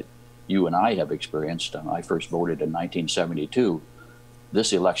other that you and I have experienced. I first voted in 1972.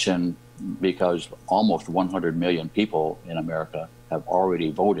 This election, because almost 100 million people in America have already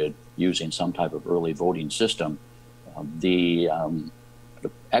voted using some type of early voting system, the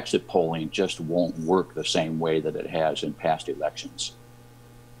exit polling just won't work the same way that it has in past elections.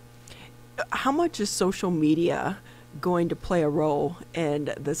 How much is social media going to play a role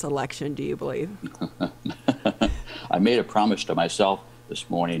in this election, do you believe? I made a promise to myself this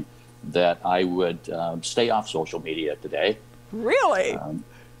morning that I would stay off social media today. Really?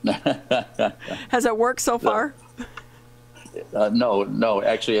 Has it worked so far? No,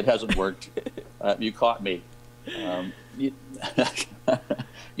 actually it hasn't worked. You caught me.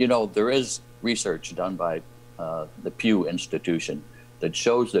 You know, there is research done by the Pew Institution that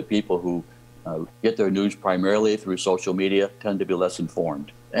shows that people who get their news primarily through social media tend to be less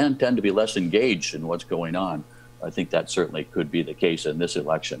informed and tend to be less engaged in what's going on. I think that certainly could be the case in this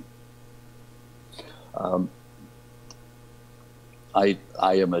election. I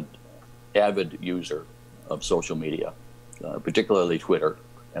am an avid user of social media, particularly Twitter.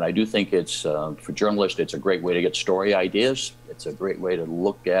 And I do think it's, for journalists, it's a great way to get story ideas. It's a great way to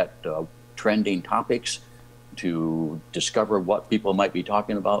look at trending topics, to discover what people might be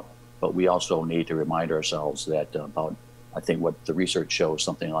talking about. But we also need to remind ourselves that about I think what the research shows,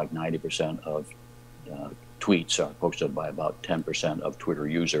 something like 90% of tweets are posted by about 10% of Twitter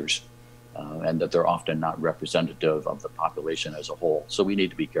users, and that they're often not representative of the population as a whole. So we need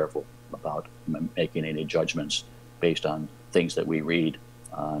to be careful about making any judgments based on things that we read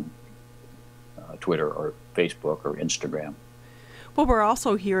on Twitter or Facebook or Instagram. Well, we're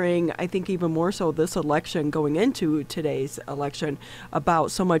also hearing, I think even more so this election, going into today's election,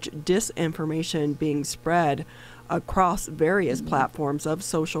 about so much disinformation being spread across various platforms of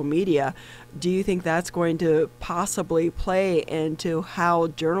social media. Do you think that's going to possibly play into how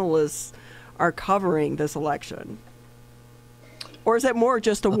journalists are covering this election? Or is it more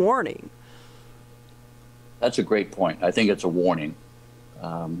just a warning? That's a great point. I think it's a warning.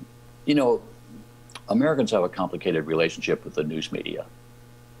 You know, Americans have a complicated relationship with the news media.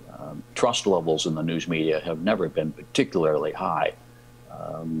 Trust levels in the news media have never been particularly high.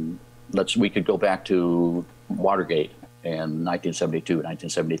 We could go back to Watergate in 1972,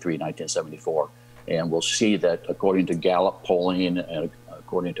 1973, 1974, and we'll see that according to Gallup polling and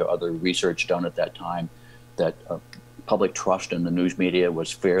according to other research done at that time, that public trust in the news media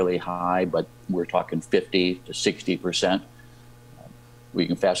was fairly high, but we're talking 50 to 60%. We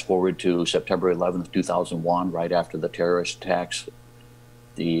can fast forward to September 11th, 2001, right after the terrorist attacks.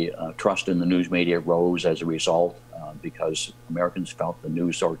 The trust in the news media rose as a result because Americans felt the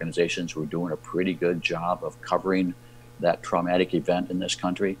news organizations were doing a pretty good job of covering that traumatic event in this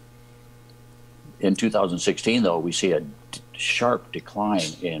country. In 2016, though, we see a sharp decline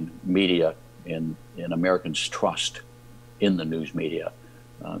in media, in Americans' trust in the news media.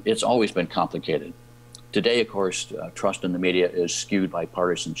 It's always been complicated. Today, of course, trust in the media is skewed by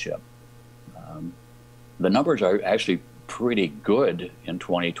partisanship. The numbers are actually pretty good in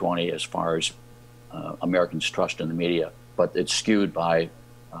 2020 as far as Americans' trust in the media, but it's skewed by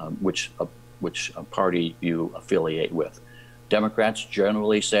which party you affiliate with. Democrats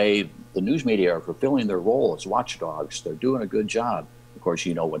generally say the news media are fulfilling their role as watchdogs. They're doing a good job. Of course,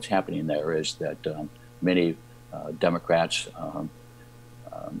 you know what's happening there is that many Democrats,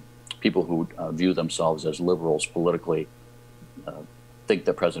 people who view themselves as liberals politically, think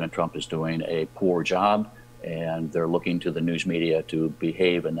that President Trump is doing a poor job, and they're looking to the news media to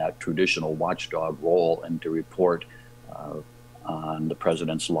behave in that traditional watchdog role and to report on the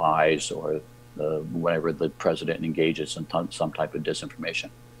president's lies or whenever the president engages in some type of disinformation.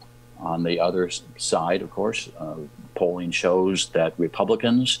 On the other side, of course, polling shows that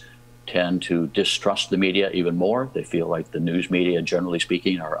Republicans tend to distrust the media even more. They feel like the news media, generally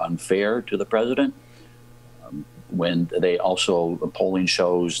speaking, are unfair to the president. Polling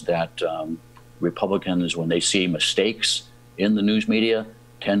shows that Republicans, when they see mistakes in the news media,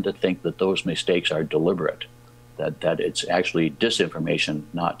 tend to think that those mistakes are deliberate, that it's actually disinformation,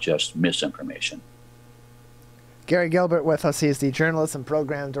 not just misinformation. Garry Gilbert with us. He's the Journalism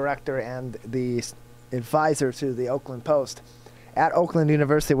Program Director and the advisor to the Oakland Post at Oakland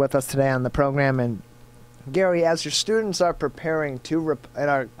University with us today on the program. And Garry, as your students are preparing to and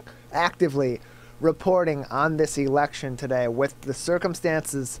are actively reporting on this election today, with the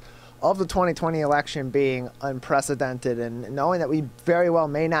circumstances of the 2020 election being unprecedented and knowing that we very well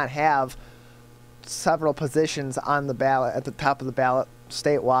may not have several positions on the ballot, at the top of the ballot,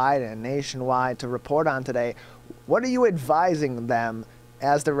 statewide and nationwide, to report on today, what are you advising them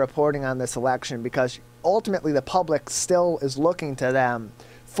as they're reporting on this election? Because ultimately the public still is looking to them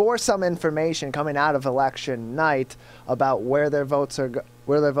for some information coming out of election night about where their votes are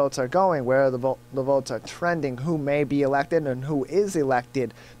going, where the votes are trending, who may be elected and who is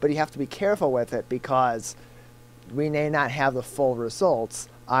elected. But you have to be careful with it because we may not have the full results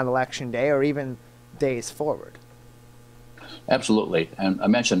on election day or even days forward. Absolutely, and I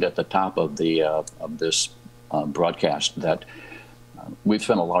mentioned at the top of this broadcast that we've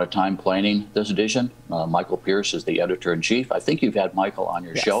spent a lot of time planning this edition. Michael Pierce is the editor-in-chief. I think you've had Michael on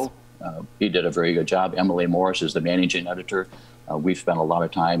your show. He did a very good job. Emily Morris is the managing editor. We've spent a lot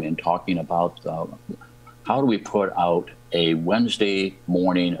of time in talking about how do we put out a Wednesday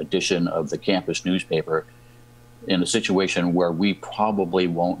morning edition of the campus newspaper in a situation where we probably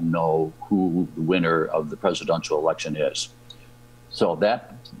won't know who the winner of the presidential election is. So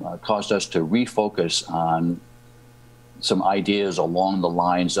that caused us to refocus on some ideas along the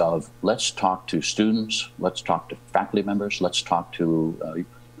lines of, let's talk to students, let's talk to faculty members, let's talk to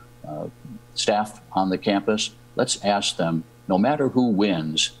staff on the campus. Let's ask them, no matter who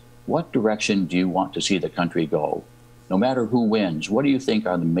wins, what direction do you want to see the country go? No matter who wins, what do you think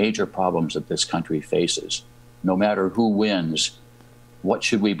are the major problems that this country faces? No matter who wins, what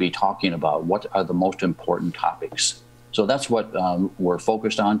should we be talking about? What are the most important topics? So that's what we're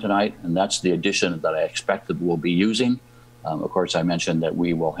focused on tonight, and that's the edition that I expect that we'll be using. Of course, I mentioned that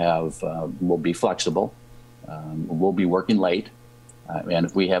we will have, we'll be flexible. We'll be working late. And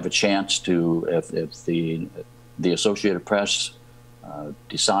if we have a chance to, if the Associated Press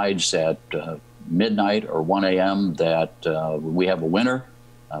decides at midnight or 1 a.m. that we have a winner,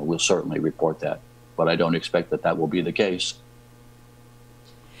 we'll certainly report that. But I don't expect that that will be the case.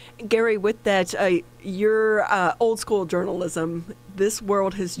 Garry, with that, your old school journalism, this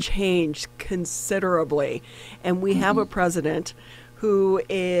world has changed considerably. And we have a president who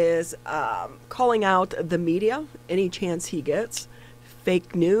is calling out the media any chance he gets,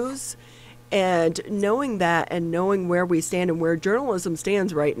 fake news. And knowing that and knowing where we stand and where journalism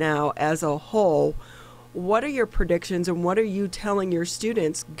stands right now as a whole, what are your predictions and what are you telling your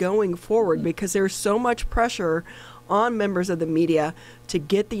students going forward? Because there's so much pressure on members of the media to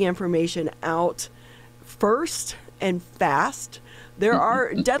get the information out first and fast. There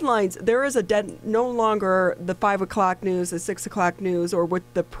are deadlines. There is no longer the 5 o'clock news, the 6 o'clock news, or with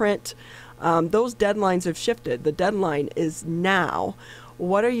the print. Those deadlines have shifted. The deadline is now.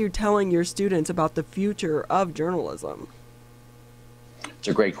 What are you telling your students about the future of journalism? It's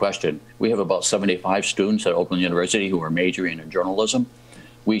a great question. We have about 75 students at Oakland University who are majoring in journalism.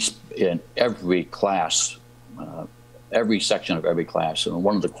 We, in every class, every section of every class, and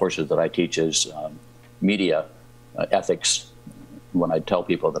one of the courses that I teach is media ethics. When I tell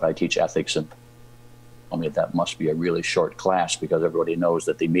people that I teach ethics, and tell me that must be a really short class because everybody knows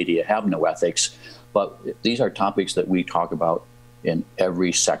that the media have no ethics. But these are topics that we talk about in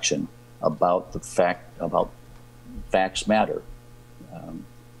every section about facts matter.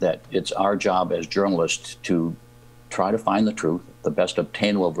 That it's our job as journalists to try to find the truth. The best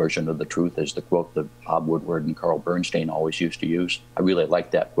obtainable version of the truth is the quote that Bob Woodward and Carl Bernstein always used to use. I really like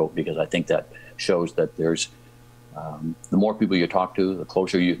that quote because I think that shows that there's the more people you talk to, the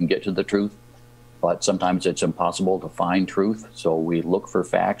closer you can get to the truth. But sometimes it's impossible to find truth, so we look for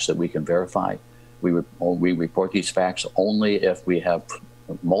facts that we can verify. We report these facts only if we have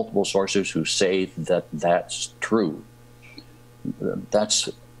multiple sources who say that that's true. That's,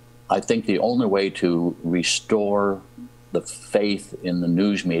 I think, the only way to restore the faith in the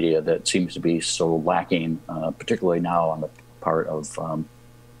news media that seems to be so lacking, particularly now on the part of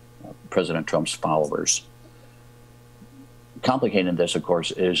President Trump's followers. Complicating this, of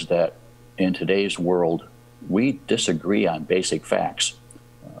course, is that in today's world, we disagree on basic facts.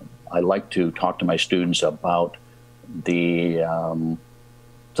 I like to talk to my students about the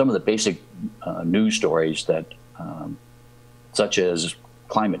some of the basic news stories that, such as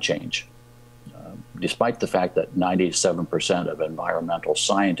climate change. Despite the fact that 97% of environmental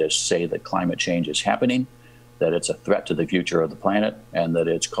scientists say that climate change is happening, that it's a threat to the future of the planet, and that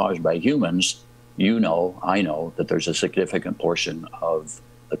it's caused by humans, you know, I know that there's a significant portion of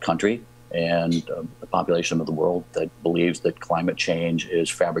the country and the population of the world that believes that climate change is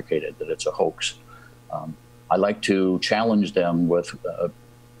fabricated, that it's a hoax. I like to challenge them with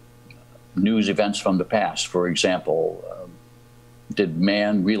news events from the past. For example, did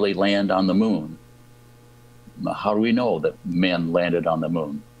man really land on the moon? How do we know that men landed on the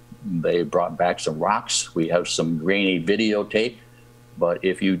moon? They brought back some rocks. We have some grainy videotape. But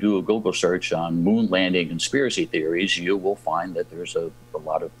if you do a Google search on moon landing conspiracy theories, you will find that there's a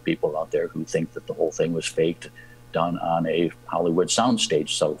lot of people out there who think that the whole thing was faked, done on a Hollywood soundstage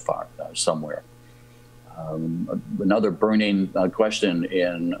somewhere. Another burning question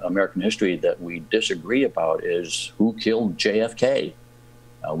in American history that we disagree about is who killed JFK.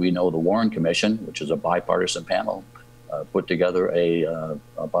 We know the Warren Commission, which is a bipartisan panel, put together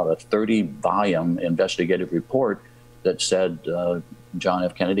about a 30-volume investigative report that said John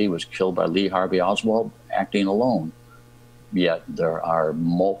F. Kennedy was killed by Lee Harvey Oswald acting alone. Yet there are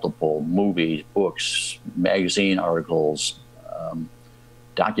multiple movies, books, magazine articles,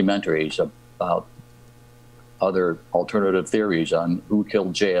 documentaries about other alternative theories on who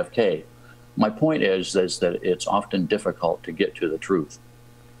killed JFK. My point is that it's often difficult to get to the truth.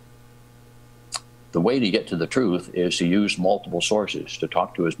 The way to get to the truth is to use multiple sources, to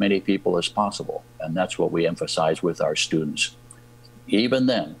talk to as many people as possible. And that's what we emphasize with our students. Even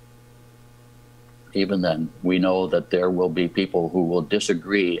then, we know that there will be people who will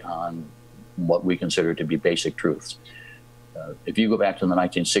disagree on what we consider to be basic truths. If you go back to the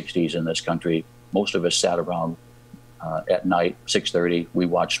 1960s in this country, most of us sat around at night, 6:30, we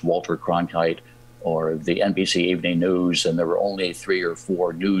watched Walter Cronkite or the NBC Evening News, and there were only three or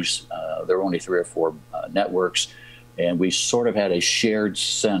four networks, and we sort of had a shared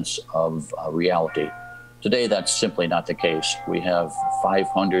sense of reality. Today, that's simply not the case. We have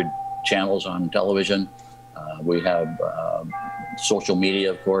 500 channels on television. We have social media,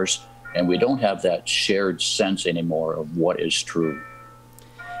 of course, And we don't have that shared sense anymore of what is true.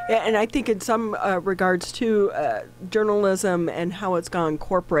 Yeah, and I think in some regards too, journalism and how it's gone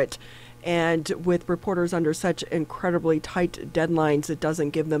corporate, and with reporters under such incredibly tight deadlines, it doesn't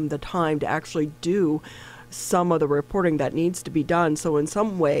give them the time to actually do some of the reporting that needs to be done. So in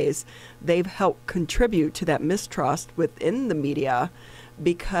some ways, they've helped contribute to that mistrust within the media,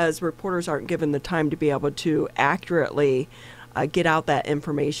 because reporters aren't given the time to be able to accurately get out that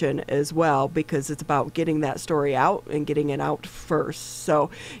information as well, because it's about getting that story out and getting it out first. So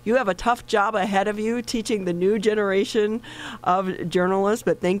you have a tough job ahead of you teaching the new generation of journalists,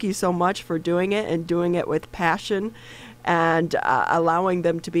 but thank you so much for doing it and doing it with passion and allowing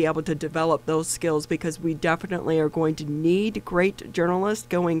them to be able to develop those skills, because we definitely are going to need great journalists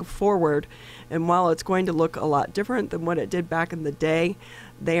going forward. And while it's going to look a lot different than what it did back in the day,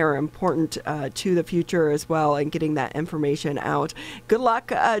 they are important to the future as well, and getting that information out. Good luck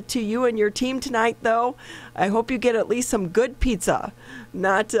to you and your team tonight, though. I hope you get at least some good pizza,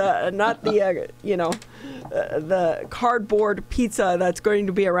 not the the cardboard pizza that's going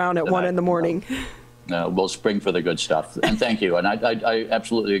to be around at 1 in the morning. We'll spring for the good stuff. And thank you. And I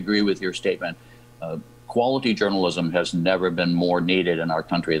absolutely agree with your statement. Quality journalism has never been more needed in our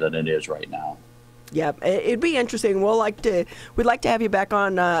country than it is right now. Yeah, it'd be interesting. We'd like to have you back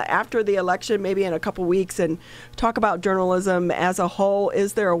on after the election, maybe in a couple weeks, and talk about journalism as a whole.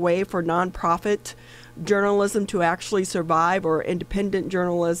 Is there a way for nonprofit journalism to actually survive, or independent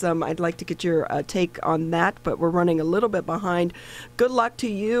journalism? I'd like to get your take on that, but we're running a little bit behind. Good luck to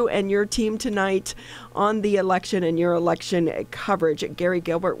you and your team tonight on the election and your election coverage. Garry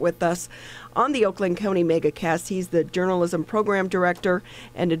Gilbert with us on the Oakland County Megacast. He's the Journalism Program Director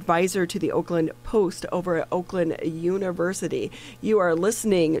and Advisor to the Oakland Post over at Oakland University. You are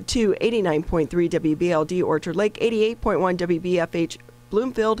listening to 89.3 WBLD Orchard Lake, 88.1 WBFH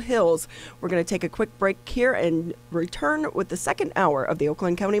Bloomfield Hills. We're going to take a quick break here and return with the second hour of the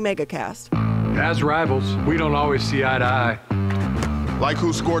Oakland County Megacast. As rivals, we don't always see eye to eye. Like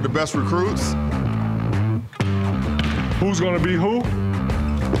who scored the best recruits? Who's going to be who?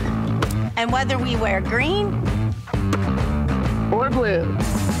 And whether we wear green or blue.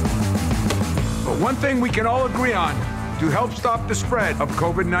 But one thing we can all agree on to help stop the spread of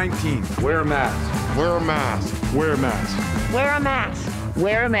COVID-19. Wear a mask. Wear a mask. Wear a mask. Wear a mask.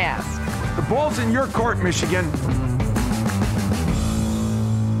 Wear a mask. The ball's in your court, Michigan.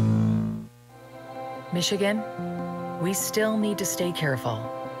 Michigan, we still need to stay careful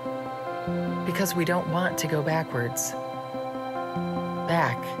because we don't want to go backwards.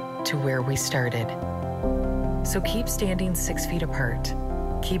 Back to where we started. So keep standing 6 feet apart.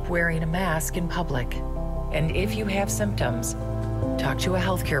 Keep wearing a mask in public. And if you have symptoms, talk to a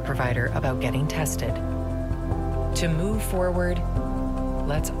healthcare provider about getting tested. To move forward,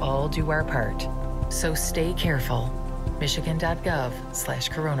 let's all do our part. So stay careful.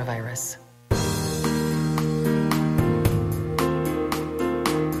 Michigan.gov/coronavirus.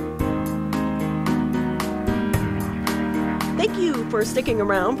 Thank you for sticking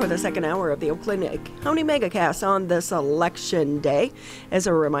around for the second hour of the Oakland County Megacast on this election day. As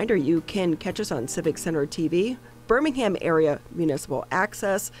a reminder, you can catch us on Civic Center TV, Birmingham Area Municipal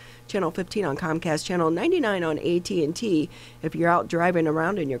Access, Channel 15 on Comcast, Channel 99 on AT&T. If you're out driving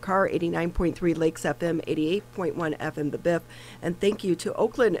around in your car, 89.3 Lakes FM, 88.1 FM The Biff. And thank you to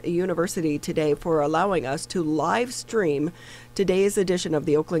Oakland University today for allowing us to live stream today's edition of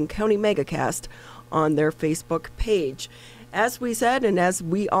the Oakland County Megacast on their Facebook page. As we said, and as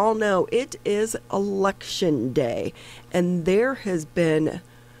we all know, it is election day, and there has been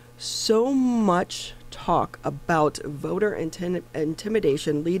so much talk about voter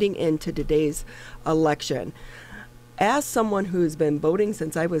intimidation leading into today's election. As someone who's been voting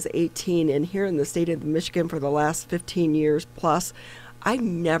since I was 18 and here in the state of Michigan for the last 15 years plus, I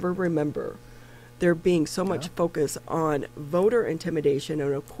never remember there being so much focus on voter intimidation.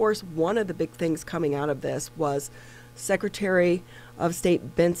 And of course, one of the big things coming out of this was Secretary of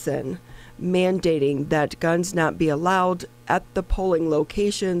State Benson mandating that guns not be allowed at the polling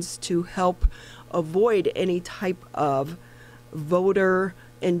locations to help avoid any type of voter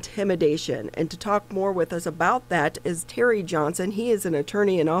intimidation. And to talk more with us about that is Terry Johnson. He is an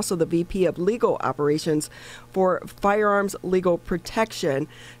attorney and also the VP of Legal Operations for Firearms Legal Protection.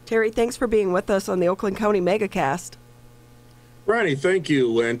 Terry, thanks for being with us on the Oakland County Megacast. Ronnie, thank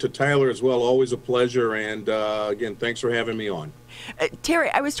you. And to Tyler as well, always a pleasure. And again, thanks for having me on. Terry,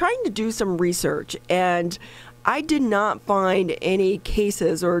 I was trying to do some research, and I did not find any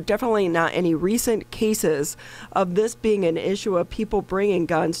cases, or definitely not any recent cases, of this being an issue of people bringing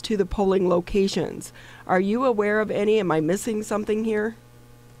guns to the polling locations. Are you aware of any? Am I missing something here?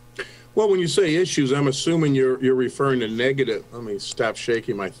 Well, when you say issues, I'm assuming you're referring to negative. Let me stop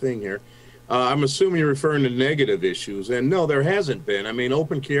shaking my thing here. I'm assuming you're referring to negative issues, and no, there hasn't been. I mean,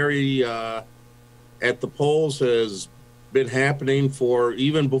 open carry at the polls has been happening for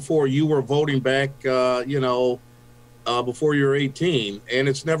even before you were voting back, before you were 18, and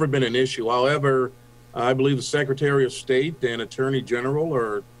it's never been an issue. However, I believe the Secretary of State and Attorney General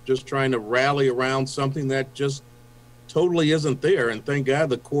are just trying to rally around something that just totally isn't there. And thank God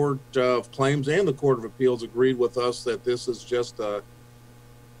the Court of Claims and the Court of Appeals agreed with us that this is just a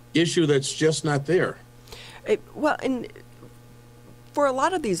issue that's just not there. And for a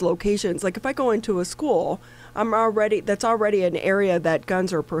lot of these locations, like if I go into a school, that's already an area that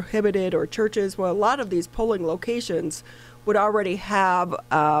guns are prohibited, or churches. Well, a lot of these polling locations would already have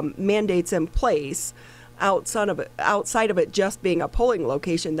mandates in place outside of it just being a polling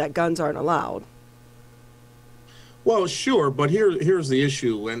location that guns aren't allowed. Well, sure, but here's the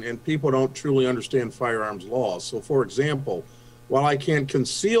issue, and people don't truly understand firearms laws. So, for example, while I can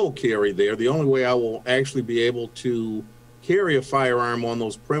conceal carry there, the only way I will actually be able to carry a firearm on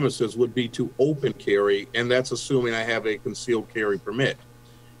those premises would be to open carry, and that's assuming I have a concealed carry permit.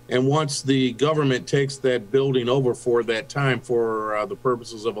 And once the government takes that building over for that time for the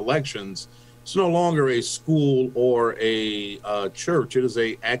purposes of elections, it's no longer a school or a church. It is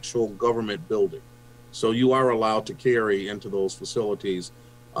an actual government building. So you are allowed to carry into those facilities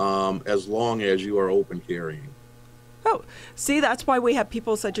as long as you are open carrying. Oh, see, that's why we have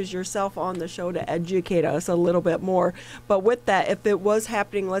people such as yourself on the show to educate us a little bit more. But with that, if it was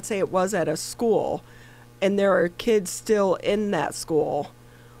happening, let's say it was at a school, and there are kids still in that school,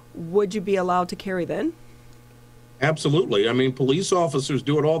 would you be allowed to carry then? Absolutely. I mean, police officers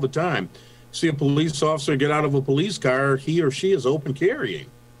do it all the time. See a police officer get out of a police car, he or she is open carrying.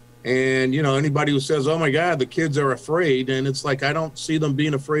 And, anybody who says, oh, my God, the kids are afraid, and it's like, I don't see them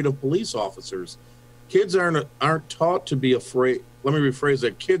being afraid of police officers. Kids aren't taught to be afraid. Let me rephrase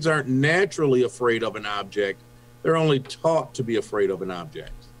that. Kids aren't naturally afraid of an object. They're only taught to be afraid of an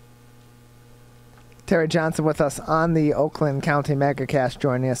object. Terry Johnson with us on the Oakland County Megacast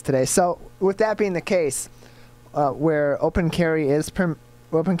joining us today. So with that being the case, where open carry is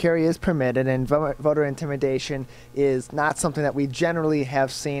permitted and voter intimidation is not something that we generally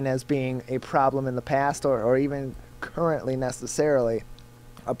have seen as being a problem in the past or even currently necessarily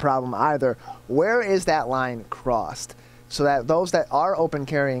a problem either, where is that line crossed so that those that are open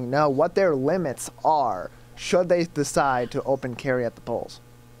carrying know what their limits are should they decide to open carry at the polls?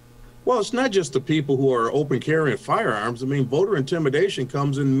 Well, it's not just the people who are open carrying firearms. I mean, voter intimidation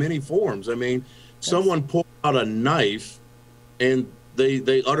comes in many forms. I mean, someone pulls out a knife and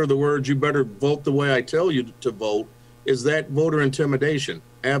they utter the words, you better vote the way I tell you to vote. Is that voter intimidation?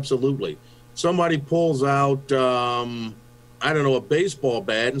 Absolutely. Somebody pulls out, a baseball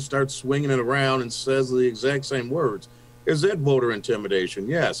bat and starts swinging it around and says the exact same words. Is that voter intimidation?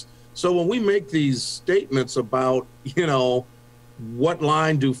 Yes. So when we make these statements about, what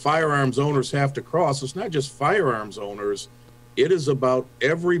line do firearms owners have to cross, it's not just firearms owners. It is about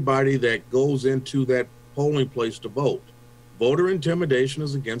everybody that goes into that polling place to vote. Voter intimidation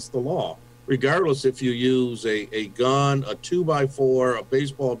is against the law, regardless if you use a gun, a 2x4, a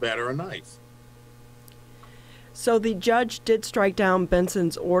baseball bat, or a knife. So the judge did strike down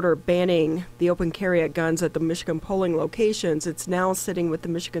Benson's order banning the open carry of guns at the Michigan polling locations. It's now sitting with the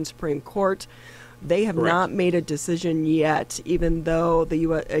Michigan Supreme Court. They have not made a decision yet, even though the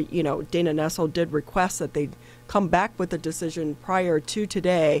Dana Nessel did request that they come back with a decision prior to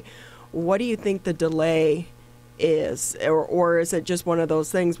today. What do you think the delay is, or is it just one of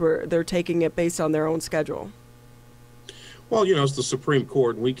those things where they're taking it based on their own schedule? Well, it's the Supreme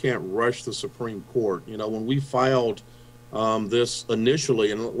Court, and we can't rush the Supreme Court. When we filed this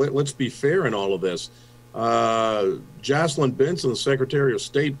initially, and let's be fair in all of this, Jocelyn Benson, the Secretary of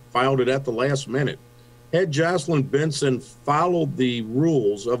State, filed it at the last minute. Had Jocelyn Benson followed the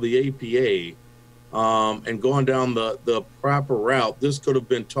rules of the APA and gone down the proper route, this could have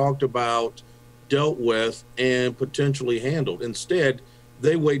been talked about, dealt with, and potentially handled. Instead,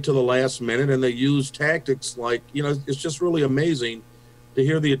 they wait till the last minute and they use tactics like, it's just really amazing to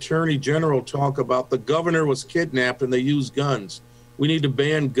hear the Attorney General talk about the governor was kidnapped and they used guns. We need to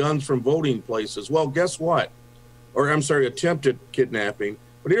ban guns from voting places. Well, guess what? Attempted kidnapping.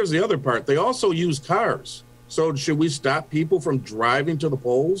 But here's the other part. They also use cars. So should we stop people from driving to the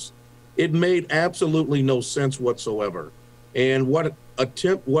polls? It made absolutely no sense whatsoever. And what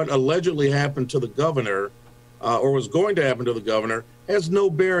allegedly happened to the governor or was going to happen to the governor has no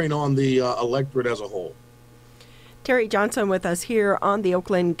bearing on the electorate as a whole. Terry Johnson with us here on the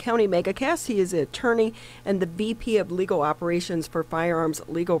Oakland County Megacast. He is an attorney and the VP of Legal Operations for Firearms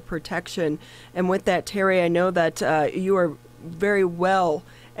Legal Protection. And with that, Terry, I know that you are very well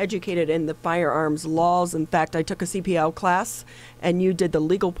educated in the firearms laws. In fact, I took a CPL class, and you did the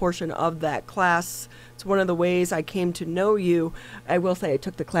legal portion of that class. It's one of the ways I came to know you. I will say I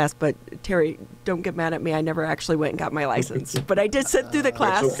took the class, but Terry, don't get mad at me. I never actually went and got my license, but I did sit through the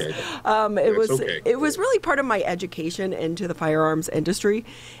class. It was really part of my education into the firearms industry,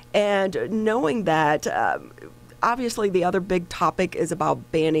 and knowing that. Obviously, the other big topic is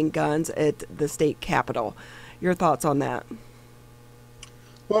about banning guns at the state capitol. Your thoughts on that?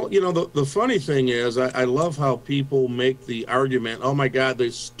 Well, you know, the funny thing is, I love how people make the argument, oh my God, they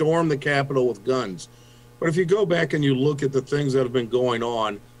stormed the Capitol with guns. But if you go back and you look at the things that have been going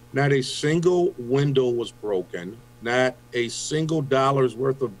on, not a single window was broken, not a single dollar's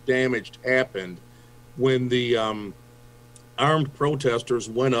worth of damage happened when the armed protesters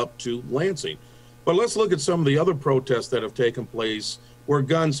went up to Lansing. But let's look at some of the other protests that have taken place where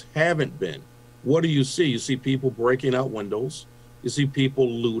guns haven't been. What do you see? You see people breaking out windows. You see people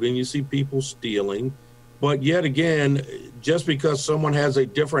looting, you see people stealing, but yet again, just because someone has a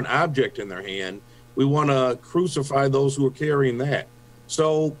different object in their hand, we want to crucify those who are carrying that.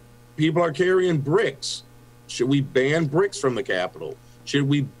 So people are carrying bricks. Should we ban bricks from the Capitol? Should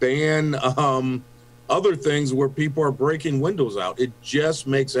we ban other things where people are breaking windows out? It just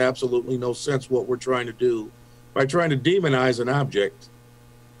makes absolutely no sense what we're trying to do by trying to demonize an object.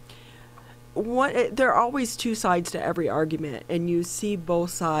 There are always two sides to every argument, and you see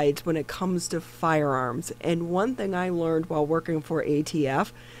both sides when it comes to firearms. And one thing I learned while working for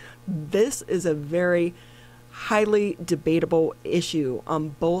ATF, this is a very highly debatable issue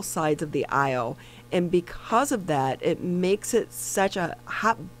on both sides of the aisle. And because of that, it makes it such a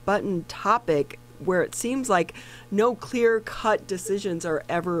hot button topic where it seems like no clear-cut decisions are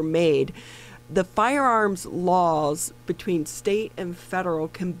ever made. The firearms laws between state and federal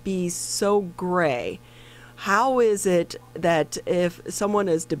can be so gray. How is it that if someone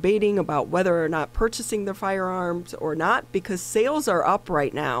is debating about whether or not purchasing their firearms or not, because sales are up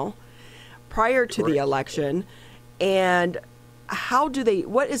right now prior to the election, and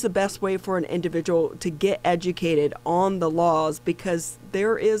what is the best way for an individual to get educated on the laws, because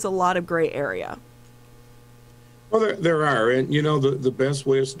there is a lot of gray area? Well, there are, and you know, the best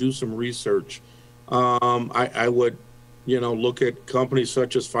way is to do some research. I would, you know, look at companies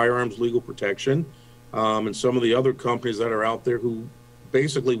such as Firearms Legal Protection and some of the other companies that are out there who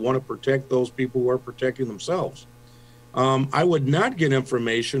basically want to protect those people who are protecting themselves. I would not get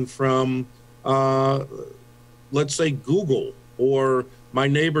information from, let's say, Google or my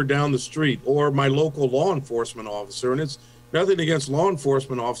neighbor down the street or my local law enforcement officer. And it's nothing against law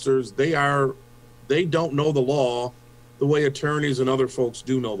enforcement officers. They don't know the law the way attorneys and other folks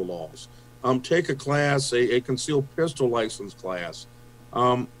do know the laws. Take a class, a concealed pistol license class.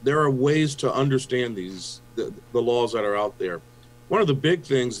 There are ways to understand the laws that are out there. One of the big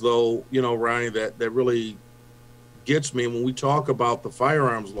things, though, you know, Ronnie, that really gets me when we talk about the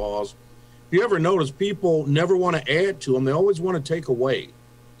firearms laws, if you ever notice, people never want to add to them. They always want to take away.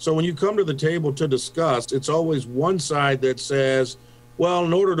 So when you come to the table to discuss, it's always one side that says, well,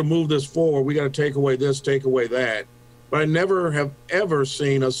 in order to move this forward, we got to take away this, take away that. But I never have ever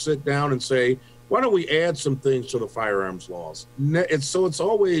seen us sit down and say, why don't we add some things to the firearms laws? It's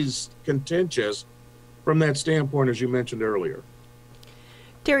always contentious from that standpoint, as you mentioned earlier.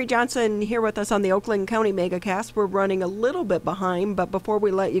 Terry Johnson here with us on the Oakland County Megacast. We're running a little bit behind, but before we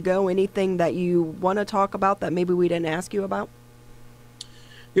let you go, anything that you want to talk about that maybe we didn't ask you about?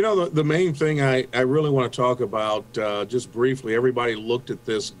 You know, the main thing I really want to talk about, just briefly, everybody looked at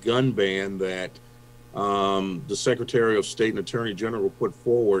this gun ban that the Secretary of State and Attorney General put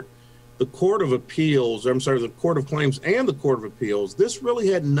forward. The Court of Claims and the Court of Appeals, this really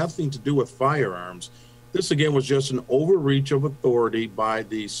had nothing to do with firearms. This, again, was just an overreach of authority by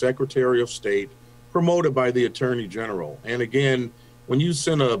the Secretary of State, promoted by the Attorney General. And again, when you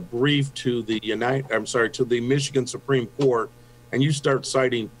send a brief to the Michigan Supreme Court and you start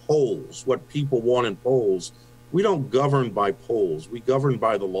citing polls, what people want in polls, we don't govern by polls. We govern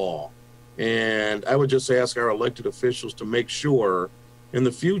by the law. And I would just ask our elected officials to make sure in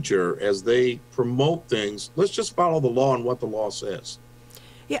the future, as they promote things, let's just follow the law and what the law says.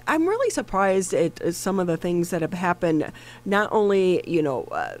 Yeah, I'm really surprised at some of the things that have happened. Not only,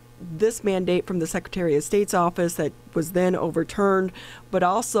 this mandate from the Secretary of State's office that was then overturned, but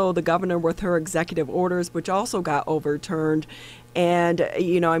also the governor with her executive orders, which also got overturned. And,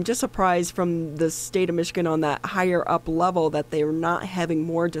 I'm just surprised from the state of Michigan on that higher up level that they're not having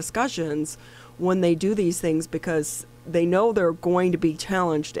more discussions when they do these things because they know they're going to be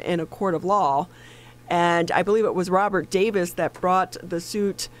challenged in a court of law. And I believe it was Robert Davis that brought the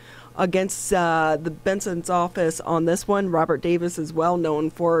suit against the Benson's office on this one. Robert Davis is well known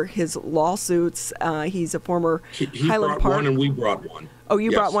for his lawsuits. He's a former he Highland brought Park. one and we brought one. Oh,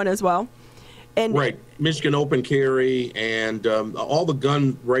 you brought one as well? And right. Michigan Open Carry and all the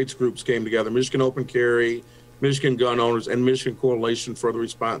gun rights groups came together. Michigan Open Carry, Michigan Gun Owners, and Michigan Coalition for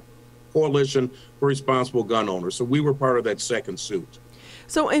Responsible Gun Owners. So we were part of that second suit.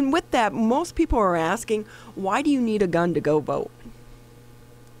 So, and with that, most people are asking, why do you need a gun to go vote?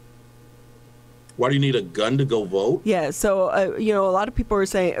 Why do you need a gun to go vote? Yeah, so, you know, a lot of people are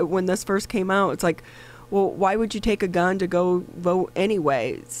saying when this first came out, it's like, well, why would you take a gun to go vote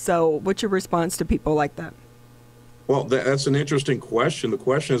anyway? So what's your response to people like that? Well, that's an interesting question. The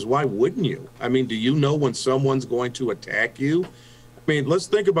question is, why wouldn't you? I mean, do you know when someone's going to attack you? I mean, let's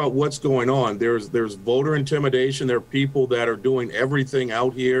think about what's going on. There's voter intimidation. There are people that are doing everything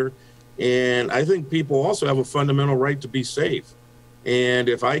out here. And I think people also have a fundamental right to be safe. And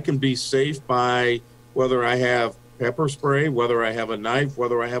if I can be safe by whether I have pepper spray, whether I have a knife,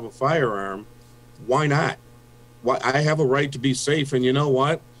 whether I have a firearm, why not? I have a right to be safe. And you know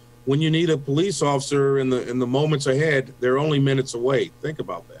what? When you need a police officer in the moments ahead, they're only minutes away. Think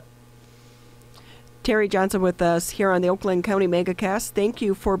about that. Terry Johnson with us here on the Oakland County Megacast. Thank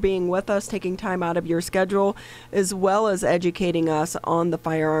you for being with us, taking time out of your schedule, as well as educating us on the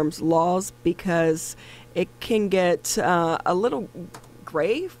firearms laws, because it can get a little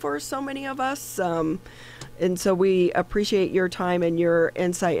gray for so many of us. And so we appreciate your time and your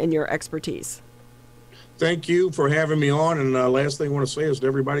insight and your expertise. Thank you for having me on. And last thing I want to say is to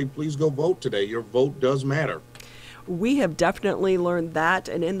everybody, please go vote today. Your vote does matter. We have definitely learned that,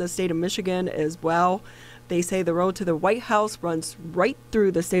 and in the state of Michigan as well. They say the road to the White House runs right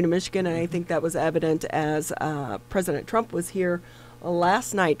through the state of Michigan, and I think that was evident as President Trump was here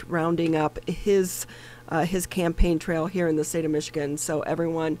last night rounding up his campaign trail here in the state of Michigan. So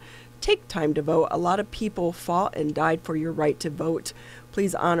everyone, take time to vote. A lot of people fought and died for your right to vote.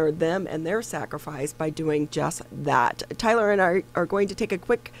 Please honor them and their sacrifice by doing just that. Tyler and I are going to take a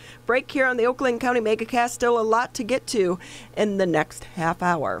quick break here on the Oakland County Megacast. Still a lot to get to in the next half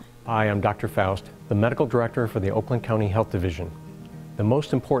hour. Hi, I'm Dr. Faust, the Medical Director for the Oakland County Health Division. The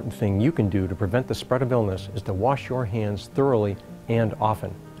most important thing you can do to prevent the spread of illness is to wash your hands thoroughly and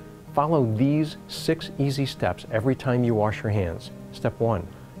often. Follow these 6 easy steps every time you wash your hands. Step 1,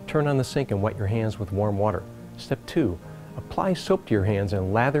 turn on the sink and wet your hands with warm water. Step 2, apply soap to your hands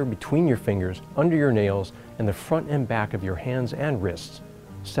and lather between your fingers, under your nails, and the front and back of your hands and wrists.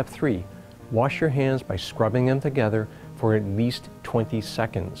 Step 3, wash your hands by scrubbing them together for at least 20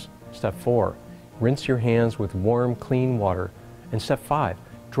 seconds. Step 4, rinse your hands with warm, clean water. And Step 5,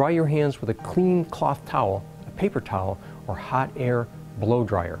 dry your hands with a clean cloth towel, a paper towel, or hot air blow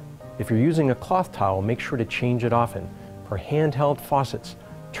dryer. If you're using a cloth towel, make sure to change it often. For handheld faucets,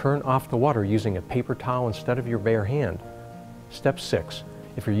 turn off the water using a paper towel instead of your bare hand. Step 6,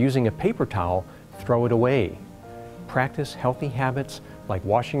 if you're using a paper towel, throw it away. Practice healthy habits like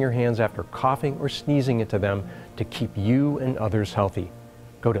washing your hands after coughing or sneezing into them to keep you and others healthy.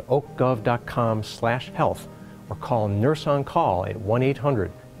 Go to oakgov.com/health or call Nurse on Call at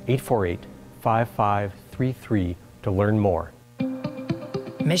 1-800-848-5533 to learn more.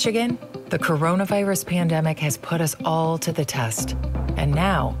 Michigan, the coronavirus pandemic has put us all to the test. And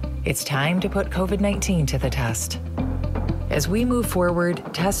now it's time to put COVID-19 to the test. As we move forward,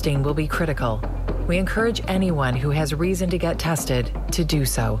 testing will be critical. We encourage anyone who has reason to get tested to do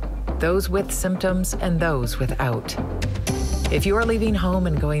so, those with symptoms and those without. If you are leaving home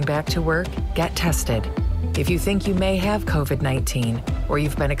and going back to work, get tested. If you think you may have COVID-19 or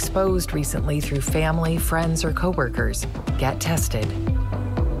you've been exposed recently through family, friends, or coworkers, get tested.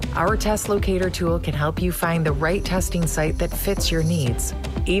 Our test locator tool can help you find the right testing site that fits your needs.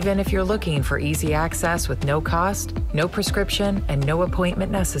 Even if you're looking for easy access with no cost, no prescription, and no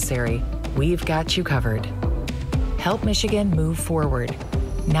appointment necessary, we've got you covered. Help Michigan move forward,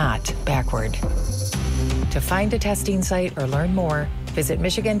 not backward. To find a testing site or learn more, visit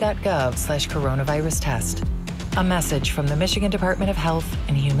michigan.gov/coronavirus test. A message from the Michigan Department of Health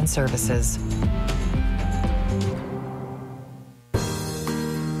and Human Services.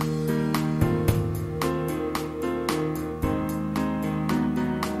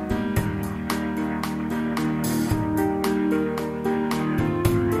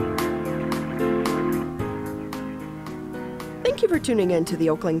 Thank you for tuning in to the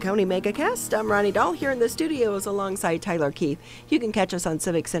Oakland County Megacast. I'm Ronnie Dahl here in the studios alongside Tyler Keith. You can catch us on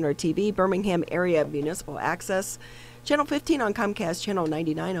Civic Center TV, Birmingham Area Municipal Access, Channel 15 on Comcast, Channel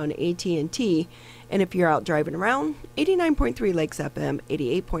 99 on AT&T. And if you're out driving around, 89.3 Lakes FM,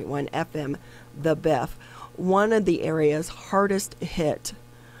 88.1 FM, The Biff. One of the areas hardest hit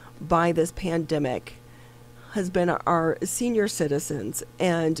by this pandemic has been our senior citizens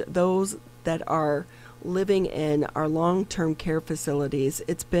and those that are living in our long-term care facilities.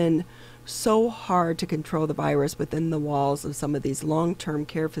 It's been so hard to control the virus within the walls of some of these long-term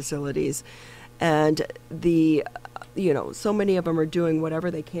care facilities. And so many of them are doing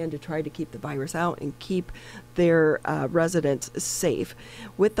whatever they can to try to keep the virus out and keep their residents safe.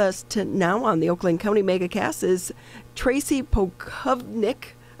 With us now on the Oakland County Megacast is Tracy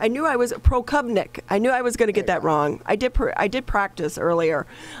Prokovnik. I knew I was Prokovnik. I knew I was going to get that wrong. I did practice earlier.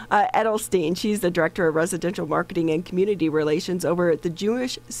 Edelstein, she's the Director of Residential Marketing and Community Relations over at the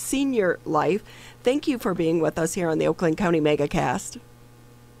Jewish Senior Life. Thank you for being with us here on the Oakland County Megacast.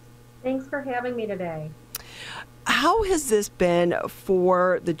 Thanks for having me today. How has this been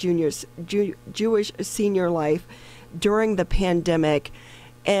for the Jewish Senior Life during the pandemic?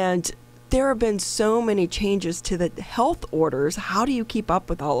 And there have been so many changes to the health orders. How do you keep up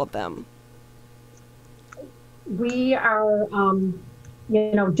with all of them? We are,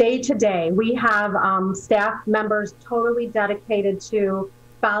 day to day. We have staff members totally dedicated to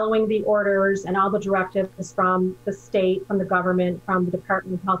following the orders and all the directives from the state, from the government, from the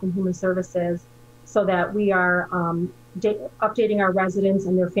Department of Health and Human Services, so that we are updating our residents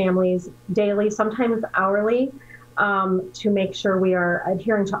and their families daily, sometimes hourly, to make sure we are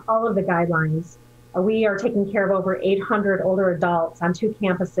adhering to all of the guidelines. We are taking care of over 800 older adults on 2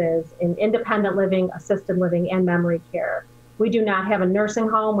 campuses in independent living, assisted living, and memory care. We do not have a nursing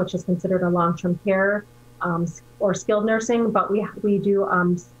home, which is considered a long-term care or skilled nursing, but we do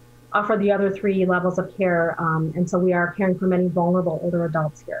offer the other 3 levels of care, and so we are caring for many vulnerable older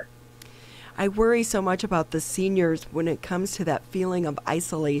adults here. I worry so much about the seniors when it comes to that feeling of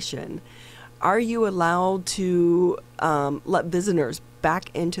isolation. Are you allowed to let visitors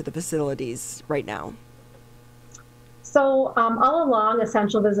back into the facilities right now? So all along,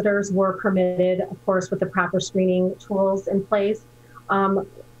 essential visitors were permitted, of course, with the proper screening tools in place.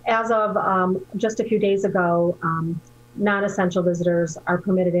 As of just a few days ago, non-essential visitors are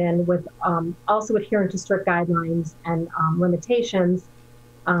permitted in, with also adhering to strict guidelines and limitations.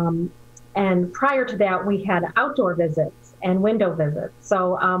 And prior to that, we had outdoor visits and window visits.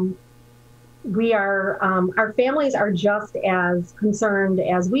 So we are, our families are just as concerned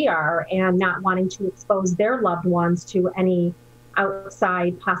as we are, and not wanting to expose their loved ones to any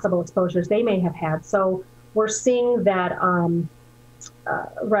outside possible exposures they may have had. So we're seeing that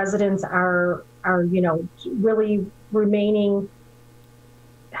residents are really relying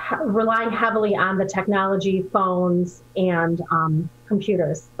heavily on the technology, phones, and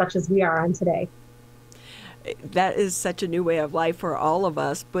computers, such as we are on today. That is such a new way of life for all of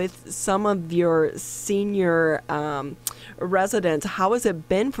us. With some of your senior residents, how has it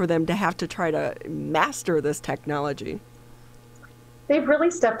been for them to have to try to master this technology? They've really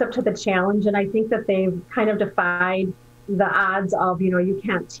stepped up to the challenge, and I think that they've kind of defied the odds of, you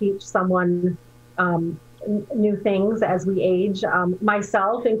can't teach someone new things as we age.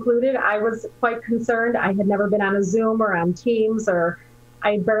 Myself included, I was quite concerned. I had never been on a Zoom or on Teams, or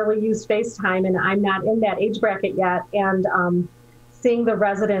I barely used FaceTime, and I'm not in that age bracket yet. And seeing the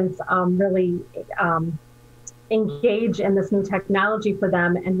residents really engage in this new technology for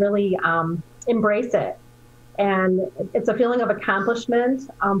them and really embrace it. And it's a feeling of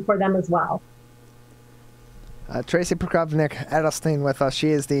accomplishment for them as well. Tracy Prokovnik Edelstein with us.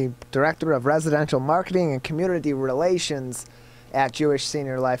 She is the Director of Residential Marketing and Community Relations at Jewish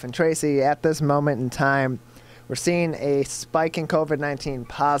Senior Life. And Tracy, at this moment in time, we're seeing a spike in COVID-19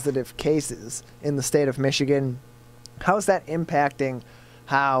 positive cases in the state of Michigan. How is that impacting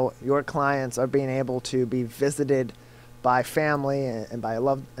how your clients are being able to be visited by family and by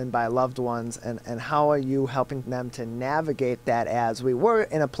loved ones, and how are you helping them to navigate that, as we were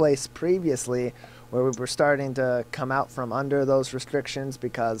in a place previously where we were starting to come out from under those restrictions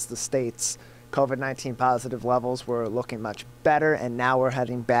because the state's COVID-19 positive levels were looking much better, and now we're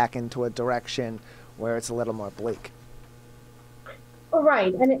heading back into a direction where it's a little more bleak?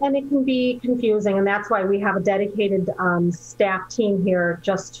 Right, and it can be confusing, and that's why we have a dedicated staff team here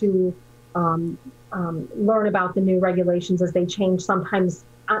just to learn about the new regulations as they change, sometimes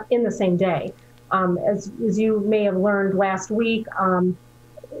in the same day. As you may have learned last week,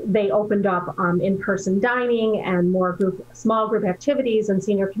 they opened up in-person dining and more small group activities in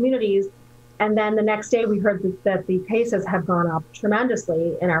senior communities. And then the next day we heard that the cases have gone up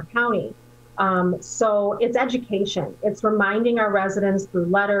tremendously in our county. So it's education. It's reminding our residents through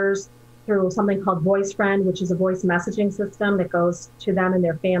letters, through something called Voice Friend, which is a voice messaging system that goes to them and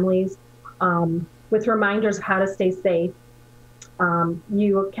their families with reminders of how to stay safe.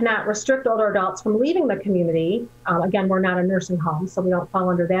 You cannot restrict older adults from leaving the community. Again, we're not a nursing home, so we don't fall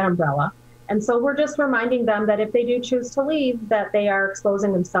under that umbrella. And so we're just reminding them that if they do choose to leave, that they are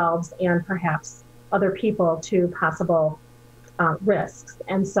exposing themselves and perhaps other people to possible risks.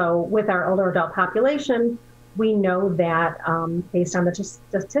 And so with our older adult population, we know that based on the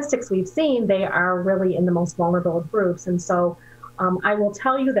statistics we've seen, they are really in the most vulnerable groups. And so I will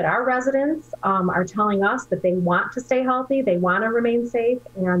tell you that our residents are telling us that they want to stay healthy, they want to remain safe,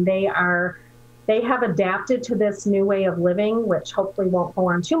 and they have adapted to this new way of living, which hopefully won't go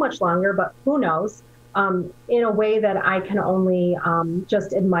on too much longer, but who knows, in a way that I can only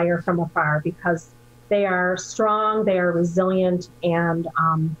just admire from afar, because they are strong, they are resilient, and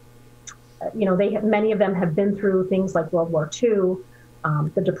many of them have been through things like World War II,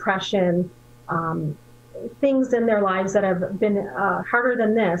 the Depression, things in their lives that have been harder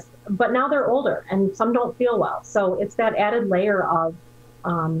than this, but now they're older and some don't feel well. So it's that added layer of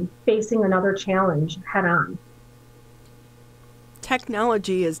facing another challenge head on.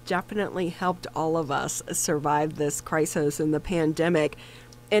 Technology has definitely helped all of us survive this crisis and the pandemic,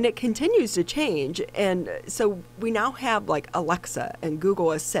 and it continues to change. And so we now have like Alexa and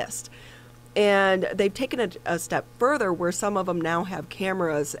Google Assist, and they've taken a step further where some of them now have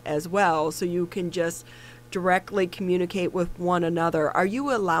cameras as well, so you can just directly communicate with one another. Are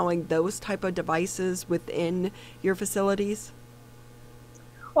you allowing those type of devices within your facilities?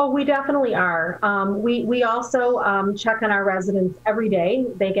 Well, we definitely are. We also check on our residents every day.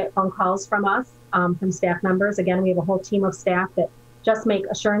 They get phone calls from us, from staff members. Again, we have a whole team of staff that just make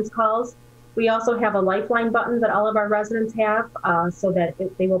assurance calls. We also have a lifeline button that all of our residents have, so that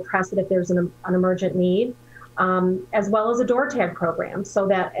they will press it if there's an emergent need, as well as a door tag program, so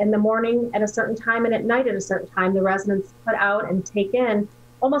that in the morning at a certain time and at night at a certain time, the residents put out and take in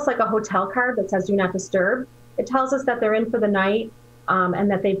almost like a hotel card that says do not disturb. It tells us that they're in for the night,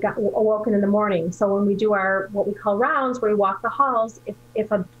 and that they've got awoken in the morning. So when we do our what we call rounds, where we walk the halls,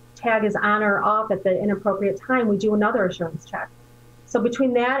 if a tag is on or off at the inappropriate time, we do another assurance check. So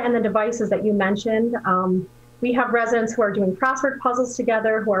between that and the devices that you mentioned, we have residents who are doing crossword puzzles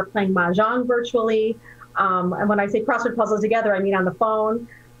together, who are playing mahjong virtually. And when I say crossword puzzles together, I mean on the phone.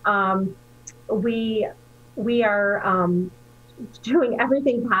 We are doing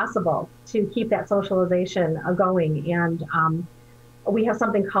everything possible to keep that socialization going. And we have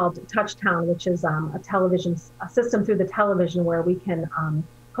something called Touchtown, which is a system through the television where we can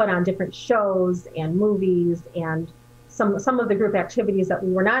put on different shows and movies, and some of the group activities that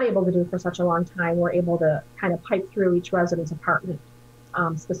we were not able to do for such a long time, we're able to kind of pipe through each resident's apartment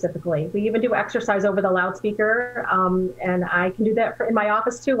specifically. We even do exercise over the loudspeaker, and I can do that in my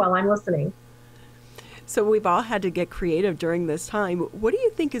office too while I'm listening. So we've all had to get creative during this time. What do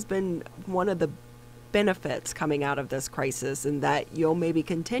you think has been one of the benefits coming out of this crisis, and that you'll maybe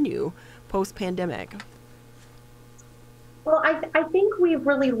continue post-pandemic? Well, I think we've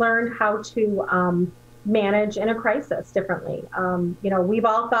really learned how to manage in a crisis differently. We've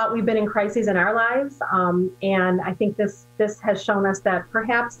all thought we've been in crises in our lives, and I think this has shown us that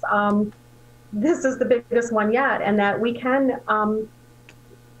perhaps this is the biggest one yet, and that we can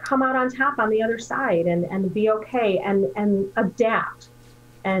come out on top on the other side and be okay and adapt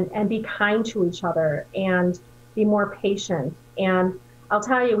and be kind to each other and be more patient. And I'll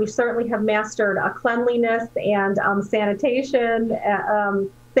tell you, we certainly have mastered cleanliness and sanitation,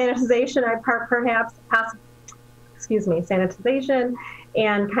 sanitization, sanitization,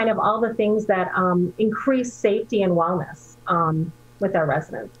 and kind of all the things that increase safety and wellness with our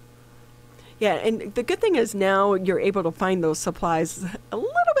residents. Yeah, and the good thing is now you're able to find those supplies a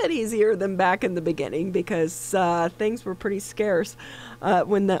little bit easier than back in the beginning, because things were pretty scarce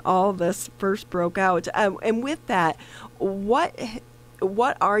when all this first broke out. And with that, what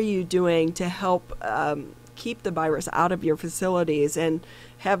are you doing to help keep the virus out of your facilities? And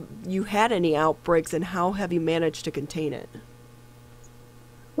have you had any outbreaks, and how have you managed to contain it?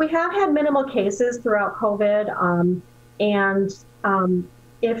 We have had minimal cases throughout COVID, and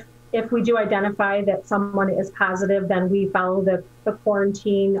if we do identify that someone is positive, then we follow the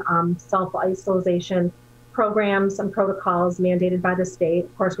quarantine, self-isolation programs and protocols mandated by the state.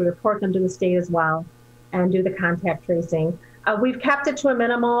 Of course, we report them to the state as well and do the contact tracing. We've kept it to a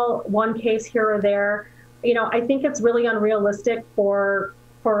minimal, one case here or there. I think it's really unrealistic for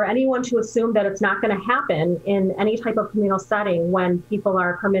anyone to assume that it's not going to happen in any type of communal setting when people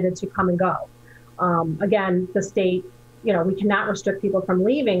are permitted to come and go. Again, the state, we cannot restrict people from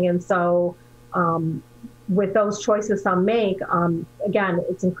leaving. And so with those choices some make, again,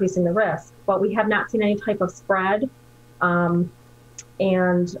 it's increasing the risk. But we have not seen any type of spread. And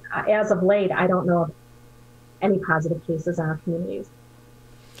as of late, I don't know of any positive cases in our communities.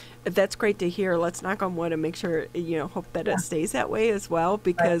 That's great to hear. Let's knock on wood and make sure, hope that it stays that way as well,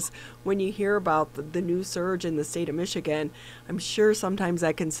 because when you hear about the new surge in the state of Michigan, I'm sure sometimes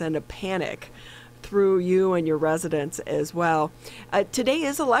that can send a panic through you and your residents as well. Today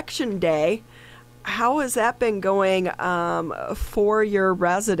is election day. How has that been going for your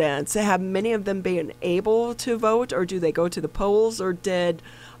residents? Have many of them been able to vote, or do they go to the polls, or did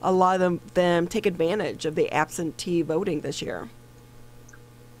a lot of them take advantage of the absentee voting this year?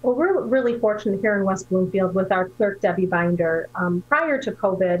 Well, we're really fortunate here in West Bloomfield with our clerk, Debbie Binder. Prior to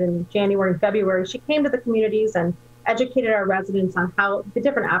COVID in January and February, she came to the communities and educated our residents on how the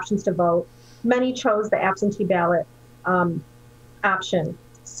different options to vote. Many chose the absentee ballot option.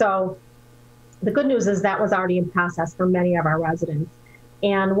 So the good news is that was already in process for many of our residents.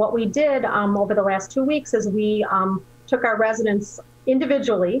 And what we did over the last 2 weeks is we took our residents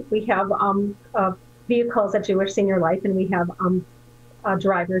individually. We have vehicles at Jewish Senior Life, and we have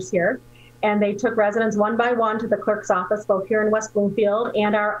drivers here, and they took residents one by one to the clerk's office, both here in West Bloomfield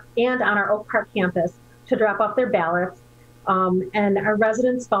and on our Oak Park campus, to drop off their ballots. And our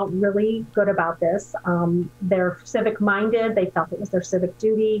residents felt really good about this. They're civic minded. They felt it was their civic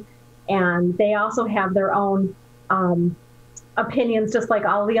duty, and they also have their own opinions, just like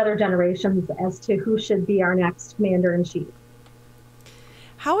all the other generations, as to who should be our next commander in chief.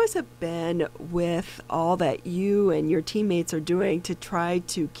 How has it been with all that you and your teammates are doing to try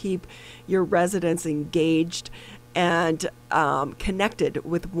to keep your residents engaged and connected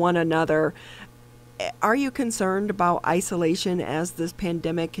with one another? Are you concerned about isolation as this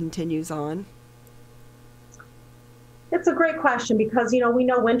pandemic continues on? It's a great question because, we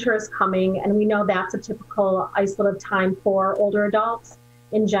know winter is coming, and we know that's a typical isolative time for older adults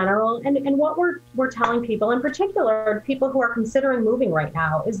in general. And what we're telling people, in particular, people who are considering moving right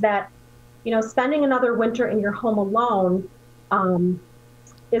now, is that, spending another winter in your home alone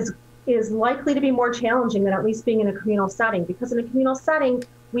is likely to be more challenging than at least being in a communal setting. Because in a communal setting,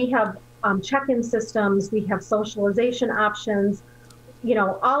 we have check-in systems, we have socialization options.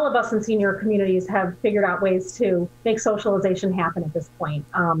 All of us in senior communities have figured out ways to make socialization happen at this point,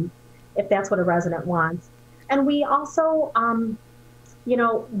 if that's what a resident wants. And we also,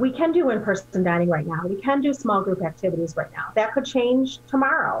 we can do in-person dining right now. We can do small group activities right now. That could change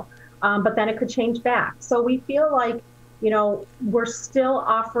tomorrow, but then it could change back. So we feel like, we're still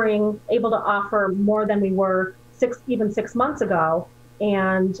able to offer more than we were even 6 months ago,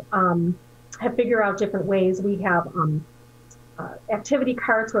 and have figured out different ways. We have activity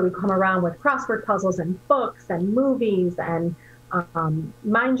carts where we come around with crossword puzzles and books and movies and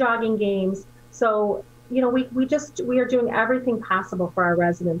mind jogging games. So we are doing everything possible for our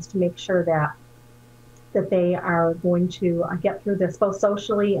residents to make sure that they are going to get through this both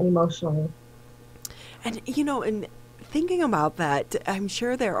socially and emotionally. And in thinking about that, I'm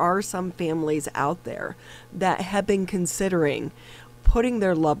sure there are some families out there that have been considering putting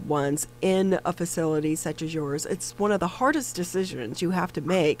their loved ones in a facility such as yours. It's one of the hardest decisions you have to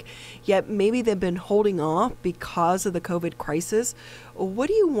make, yet maybe they've been holding off because of the COVID crisis. What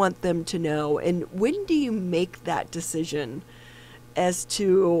do you want them to know, and when do you make that decision as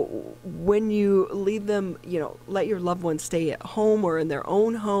to when you leave them, let your loved ones stay at home or in their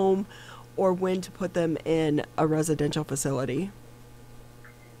own home, or when to put them in a residential facility?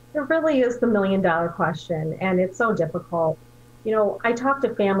 It really is the million-dollar question, and it's so difficult. I talk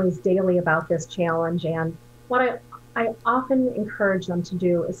to families daily about this challenge, and what I often encourage them to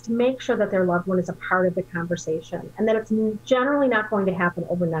do is to make sure that their loved one is a part of the conversation, and that it's generally not going to happen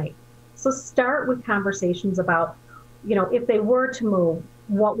overnight. So start with conversations about, if they were to move,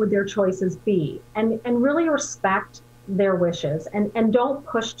 what would their choices be? And really respect their wishes, and don't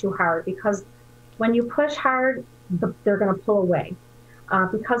push too hard, because when you push hard, they're going to pull away.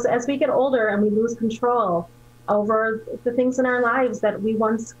 Because as we get older and we lose control over the things in our lives that we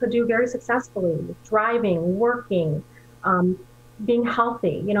once could do very successfully, driving, working, being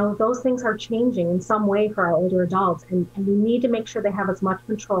healthy, those things are changing in some way for our older adults, and we need to make sure they have as much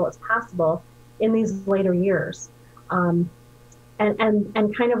control as possible in these later years. And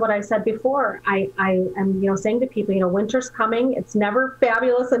kind of what I said before, I am saying to people, winter's coming. It's never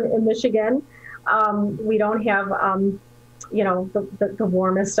fabulous in Michigan. We don't have the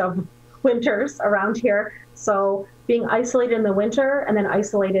warmest of winters around here. So being isolated in the winter and then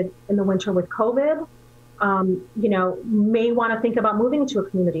isolated in the winter with COVID, may want to think about moving to a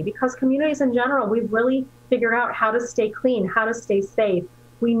community, because communities in general, we've really figured out how to stay clean, how to stay safe,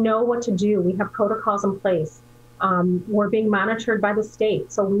 we know what to do. We have protocols in place. We're being monitored by the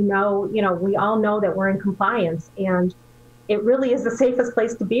state. So we know, we all know that we're in compliance, and it really is the safest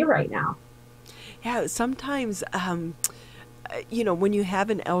place to be right now. Yeah, sometimes, when you have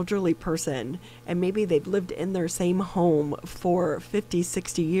an elderly person and maybe they've lived in their same home for 50,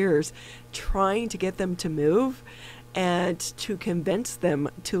 60 years, trying to get them to move and to convince them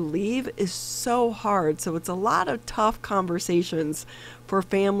to leave is so hard. So it's a lot of tough conversations for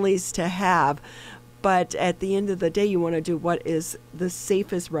families to have. But at the end of the day, you want to do what is the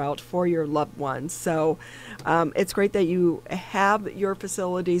safest route for your loved ones. So it's great that you have your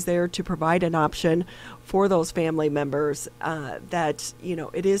facilities there to provide an option for those family members that,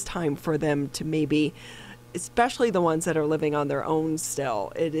 it is time for them to maybe, especially the ones that are living on their own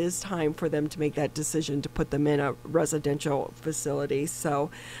still, it is time for them to make that decision to put them in a residential facility.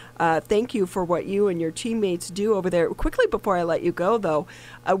 So thank you for what you and your teammates do over there. Quickly before I let you go, though,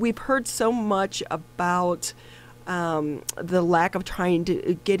 we've heard so much about the lack of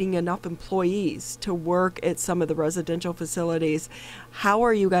getting enough employees to work at some of the residential facilities. How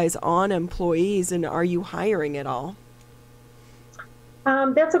are you guys on employees, and are you hiring at all?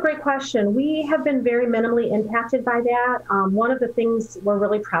 That's a great question. We have been very minimally impacted by that. One of the things we're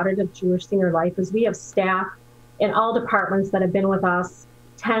really proud of at Jewish Senior Life is we have staff in all departments that have been with us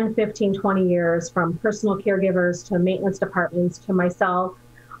 10, 15, 20 years, from personal caregivers to maintenance departments to myself,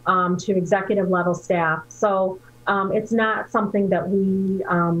 to executive level staff. So it's not something that we,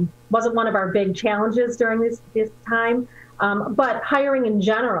 wasn't one of our big challenges during this time. But hiring in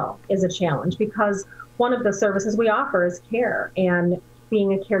general is a challenge, because one of the services we offer is care, and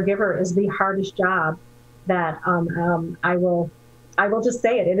being a caregiver is the hardest job that I will just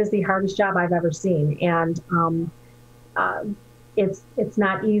say it. It is the hardest job I've ever seen, and it's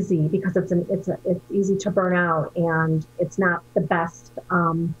not easy, because it's easy to burn out, and it's not the best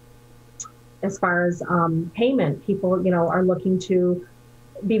as far as payment. People are looking to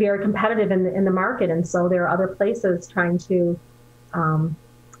be very competitive in the market, and so there are other places trying to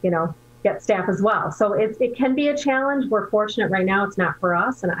get staff as well. So it can be a challenge. We're fortunate right now it's not for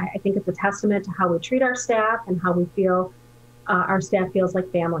us, and I think it's a testament to how we treat our staff and how we feel our staff feels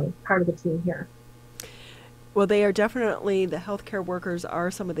like family, part of the team here. Well, they are definitely, the healthcare workers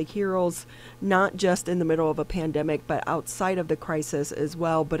are some of the heroes, not just in the middle of a pandemic, but outside of the crisis as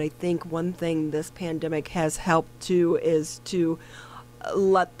well. But I think one thing this pandemic has helped to is to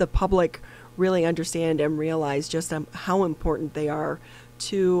let the public really understand and realize just how important they are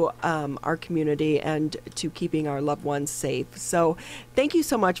to our community and to keeping our loved ones safe. So thank you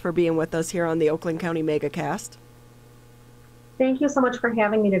so much for being with us here on the Oakland County Megacast. Thank you so much for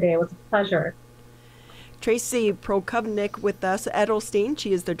having me today. It was a pleasure. Tracy Prokovnik with us, Edelstein.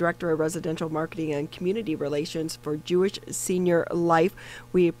 She is the Director of Residential Marketing and Community Relations for Jewish Senior Life.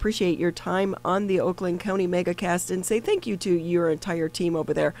 We appreciate your time on the Oakland County Megacast, and say thank you to your entire team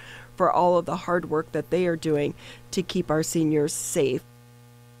over there for all of the hard work that they are doing to keep our seniors safe.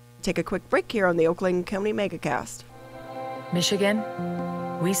 Take a quick break here on the Oakland County Megacast. Michigan,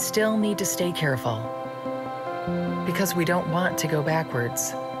 we still need to stay careful, because we don't want to go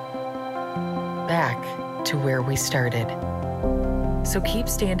backwards. Back to where we started. So keep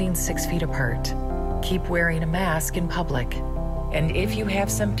standing 6 feet apart. Keep wearing a mask in public. And if you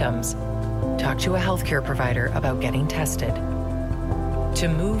have symptoms, talk to a healthcare provider about getting tested. To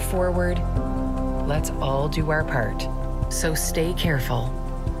move forward, let's all do our part. So stay careful.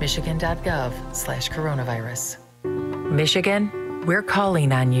 Michigan.gov/coronavirus. Michigan, we're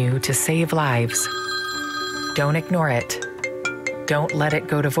calling on you to save lives. Don't ignore it. Don't let it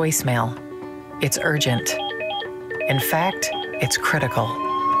go to voicemail. It's urgent. In fact, it's critical.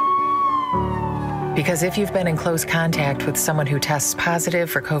 Because if you've been in close contact with someone who tests positive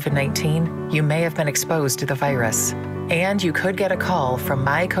for COVID-19, you may have been exposed to the virus. And you could get a call from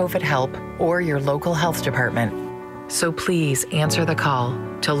My COVID Help or your local health department. So please answer the call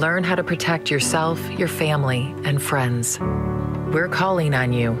to learn how to protect yourself, your family, and friends. We're calling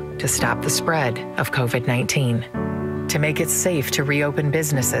on you to stop the spread of COVID-19, to make it safe to reopen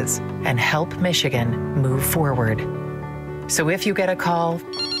businesses and help Michigan move forward. So if you get a call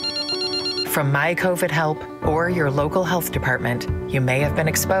from My COVID Help or your local health department, you may have been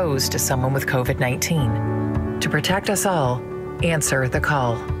exposed to someone with COVID-19. To protect us all, answer the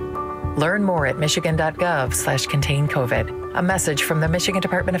call. Learn more at michigan.gov/containcovid. A message from the Michigan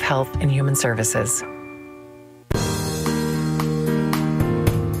Department of Health and Human Services.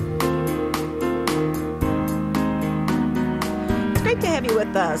 It's great to have you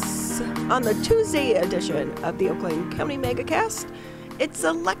with us on the Tuesday edition of the Oakland County Megacast. It's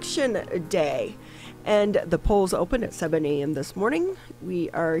election day, And the polls opened at 7 a.m. this morning. We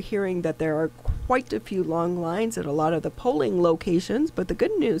are hearing that there are quite a few long lines at a lot of the polling locations, but the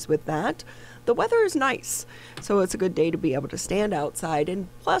good news with that, the weather is nice. So it's a good day to be able to stand outside. And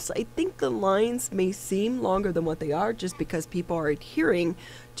plus, I think the lines may seem longer than what they are just because people are adhering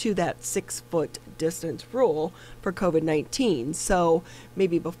to that 6-foot distance rule for COVID-19. So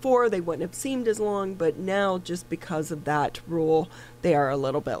maybe before they wouldn't have seemed as long, but now just because of that rule, they are a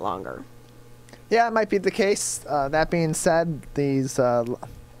little bit longer. Yeah, it might be the case. That being said, the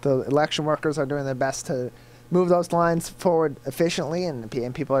election workers are doing their best to move those lines forward efficiently, and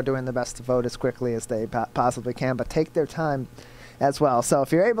people are doing their best to vote as quickly as they possibly can, but take their time as well. So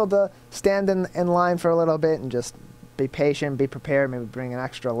if you're able to stand in line for a little bit and just be patient, be prepared, maybe bring an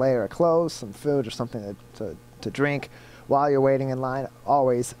extra layer of clothes, some food, or something to drink while you're waiting in line,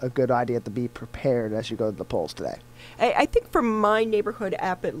 always a good idea to be prepared as you go to the polls today. I think from my neighborhood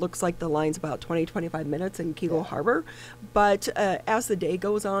app, it looks like the line's about 20-25 minutes in Kegel Harbor. But as the day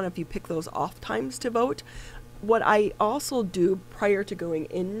goes on, if you pick those off times to vote, what I also do prior to going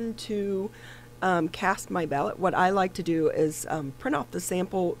into cast my ballot, what I like to do is print off the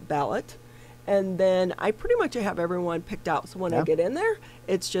sample ballot. And then I pretty much have everyone picked out. So when I get in there,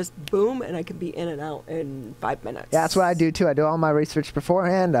 it's just boom, and I can be in and out in 5 minutes. Yeah, that's what I do too. I do all my research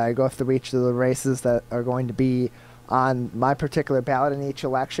beforehand. I go through each of the races that are going to be on my particular ballot in each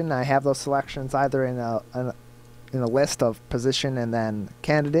election. I have those selections either in a list of position and then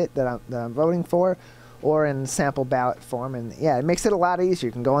candidate that I'm voting for, or in sample ballot form. And yeah, it makes it a lot easier.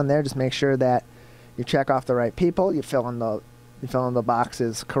 You can go in there, just make sure that you check off the right people. You fill in the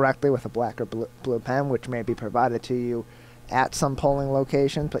boxes correctly with a black or blue pen, which may be provided to you at some polling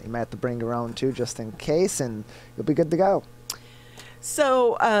locations, but you might have to bring your own too, just in case, and you'll be good to go.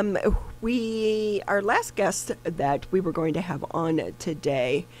 So our last guest that we were going to have on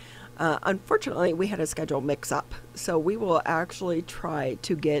today, unfortunately, we had a schedule mix-up. So we will actually try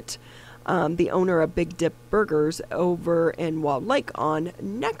to get the owner of Big Dip Burgers over in Walled Lake on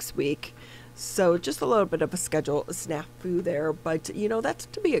next week. So just a little bit of a schedule snafu there, but that's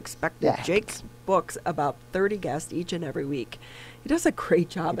to be expected. Yeah. Jake books about 30 guests each and every week. He does a great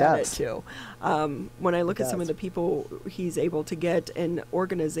job at it too. When I look at some of the people he's able to get in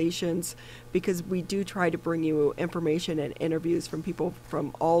organizations, because we do try to bring you information and interviews from people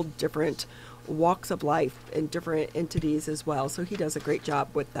from all different walks of life and different entities as well. So he does a great job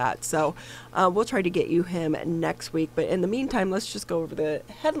with that. So we'll try to get you him next week. But in the meantime, let's just go over the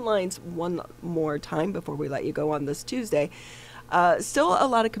headlines one more time before we let you go on this Tuesday. Still a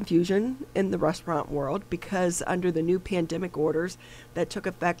lot of confusion in the restaurant world because under the new pandemic orders that took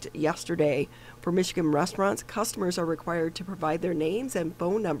effect yesterday for Michigan restaurants, customers are required to provide their names and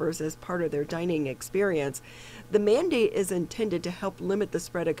phone numbers as part of their dining experience. The mandate is intended to help limit the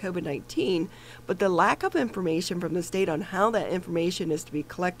spread of COVID-19, but the lack of information from the state on how that information is to be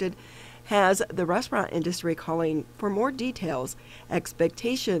collected has the restaurant industry calling for more details.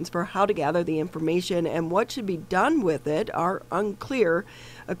 Expectations for how to gather the information and what should be done with it are unclear,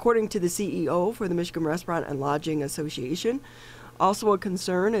 according to the CEO for the Michigan Restaurant and Lodging Association. Also a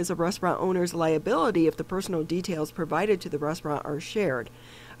concern is a restaurant owner's liability if the personal details provided to the restaurant are shared.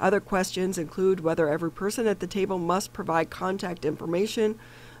 Other questions include whether every person at the table must provide contact information,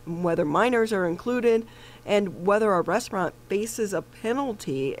 whether minors are included, and whether a restaurant faces a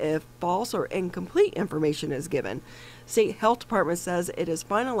penalty if false or incomplete information is given. State Health Department says it is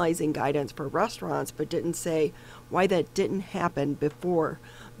finalizing guidance for restaurants, but didn't say why that didn't happen before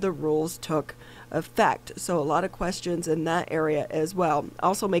the rules took effect. So a lot of questions in that area as well.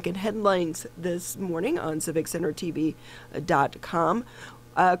 Also making headlines this morning on CivicCenterTV.com.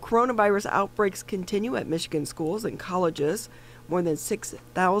 Coronavirus outbreaks continue at Michigan schools and colleges. More than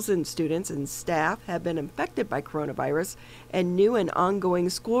 6,000 students and staff have been infected by coronavirus and new and ongoing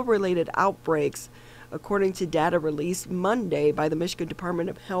school-related outbreaks, according to data released Monday by the Michigan Department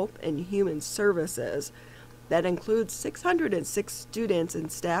of Health and Human Services. That includes 606 students and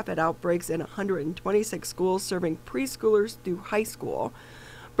staff at outbreaks in 126 schools serving preschoolers through high school.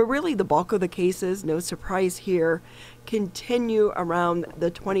 But really the bulk of the cases, no surprise here, continue around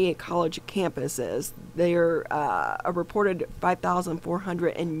the 28 college campuses. There are reported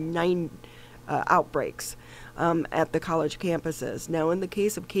 5,409 outbreaks at the college campuses. Now, in the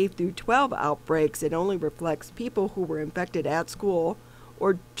case of K through 12 outbreaks, it only reflects people who were infected at school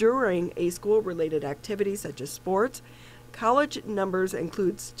or during a school-related activity such as sports. College numbers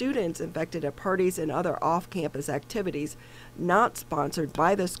include students infected at parties and other off-campus activities not sponsored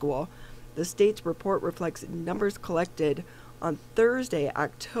by the school. The state's report reflects numbers collected on Thursday,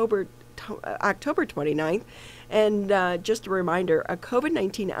 October October 29th. And just a reminder, a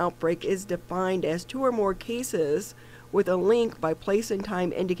COVID-19 outbreak is defined as 2 or more cases with a link by place and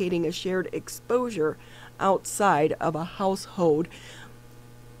time indicating a shared exposure outside of a household.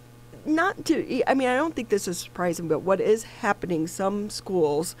 I don't think this is surprising, but what is happening, some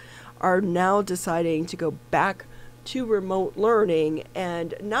schools are now deciding to go back to remote learning,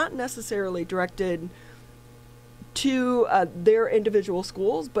 and not necessarily directed to their individual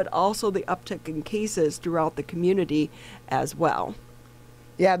schools, but also the uptick in cases throughout the community as well.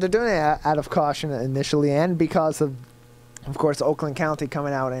 Yeah, they're doing it out of caution initially, and because of course, Oakland County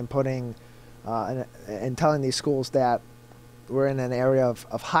coming out and putting and telling these schools that we're in an area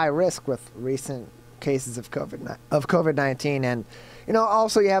of high risk with recent cases of COVID-19, and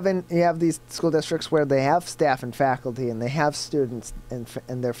also you have these school districts where they have staff and faculty, and they have students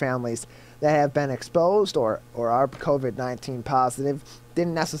and their families that have been exposed or are COVID-19 positive,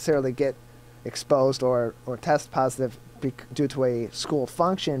 didn't necessarily get exposed or test positive due to a school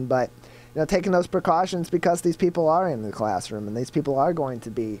function, but taking those precautions because these people are in the classroom and these people are going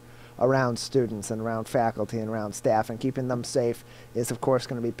to be around students and around faculty and around staff, and keeping them safe is of course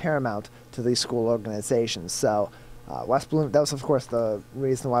going to be paramount to these school organizations. So that was of course the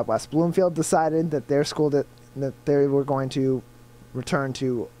reason why West Bloomfield decided that their school that they were going to return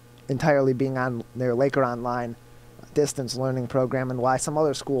to entirely being on their Laker Online distance learning program, and why some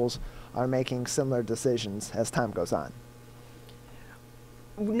other schools are making similar decisions as time goes on.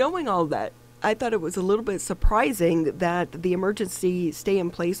 Knowing all that, I thought it was a little bit surprising that the emergency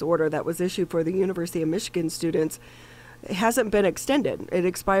stay-in-place order that was issued for the University of Michigan students hasn't been extended. It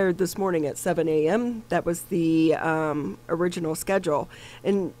expired this morning at 7 a.m. That was the original schedule.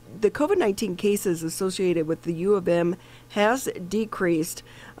 And the COVID-19 cases associated with the U of M has decreased.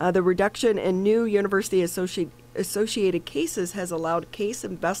 The reduction in new university-associated cases has allowed case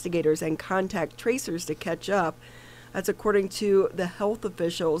investigators and contact tracers to catch up. That's according to the health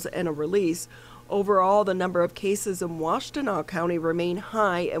officials in a release. Overall, the number of cases in Washtenaw County remain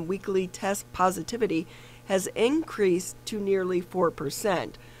high, and weekly test positivity has increased to nearly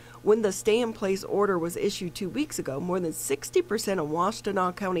 4%. When the stay-in-place order was issued 2 weeks ago, more than 60% of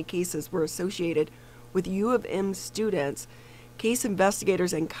Washtenaw County cases were associated with U of M students. Case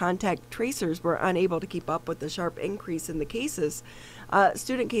investigators and contact tracers were unable to keep up with the sharp increase in the cases.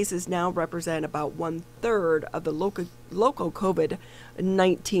 Student cases now represent about 1/3 of the local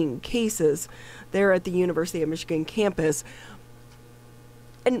COVID-19 cases there at the University of Michigan campus.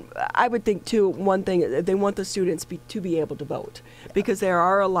 And I would think, too, one thing, they want the students to be able to vote, because there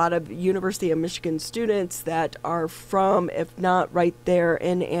are a lot of University of Michigan students that are from, if not right there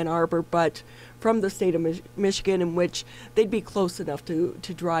in Ann Arbor, but from the state of Michigan, in which they'd be close enough to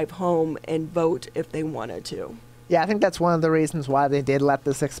drive home and vote if they wanted to. Yeah, I think that's one of the reasons why they did let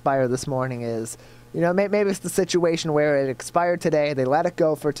this expire this morning is, maybe it's the situation where it expired today, they let it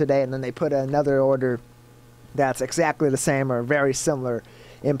go for today, and then they put another order that's exactly the same or very similar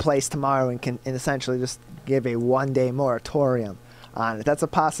in place tomorrow and can essentially just give a one-day moratorium on it. That's a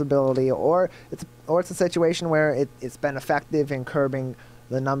possibility, or it's a situation where it's been effective in curbing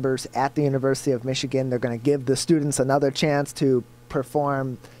the numbers at the University of Michigan. They're going to give the students another chance to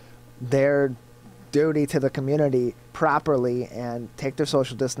perform their duty to the community properly and take their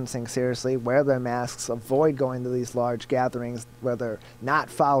social distancing seriously, wear their masks, avoid going to these large gatherings where they're not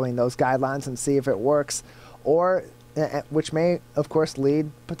following those guidelines, and see if it works, or which may, of course, lead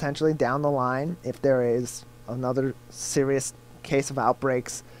potentially down the line, if there is another serious case of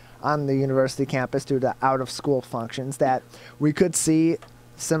outbreaks on the university campus due to out-of-school functions, that we could see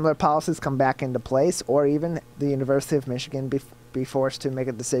similar policies come back into place, or even the University of Michigan be forced to make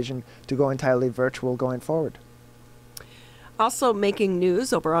a decision to go entirely virtual going forward. Also making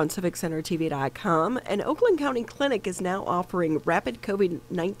news over on CivicCenterTV.com, an Oakland County clinic is now offering rapid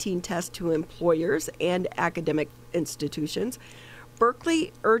COVID-19 tests to employers and academic institutions.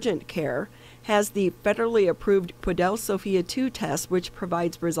 Berkeley Urgent Care has the federally approved Quidel Sophia 2 test, which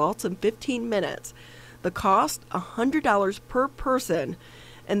provides results in 15 minutes. The cost, $100 per person,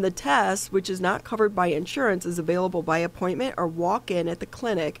 and the test, which is not covered by insurance, is available by appointment or walk-in at the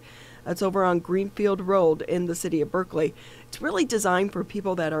clinic. That's over on Greenfield Road in the city of Berkeley. It's really designed for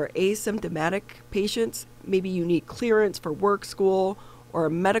people that are asymptomatic patients. Maybe you need clearance for work, school, or a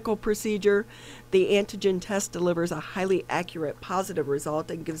medical procedure. The antigen test delivers a highly accurate positive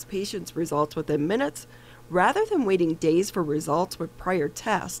result and gives patients results within minutes, rather than waiting days for results with prior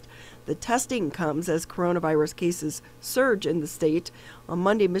tests. The testing comes as coronavirus cases surge in the state. On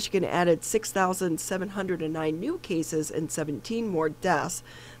Monday, Michigan added 6,709 new cases and 17 more deaths.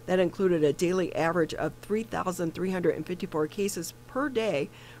 That included a daily average of 3,354 cases per day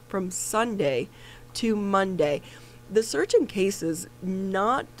from Sunday to Monday. The surge in cases,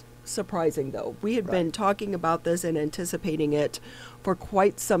 not surprising though. We had been talking about this and anticipating it for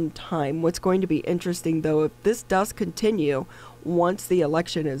quite some time. What's going to be interesting though, if this does continue once the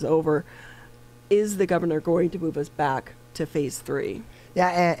election is over, is the governor going to move us back to phase 3?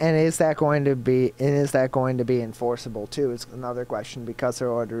 Yeah, and is that going to be enforceable too? Is another question, because her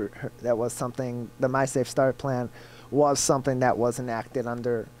order, that was something, the My Safe Start plan was something that was enacted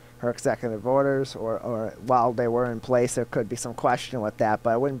under her executive orders, or while they were in place. There could be some question with that, but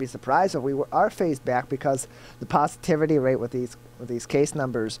I wouldn't be surprised if we are phased back, because the positivity rate with these case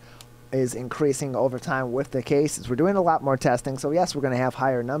numbers is increasing over time with the cases. We're doing a lot more testing, so yes, we're going to have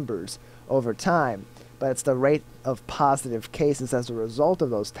higher numbers over time, but it's the rate of positive cases as a result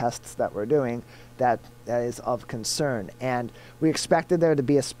of those tests that we're doing that is of concern. And we expected there to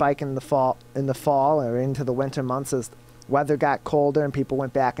be a spike in the fall or into the winter months as weather got colder and people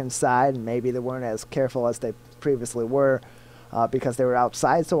went back inside, and maybe they weren't as careful as they previously were because they were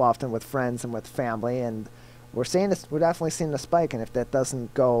outside so often with friends and with family. And we're definitely seeing a spike, and if that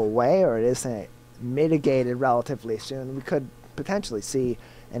doesn't go away or it isn't mitigated relatively soon, we could potentially see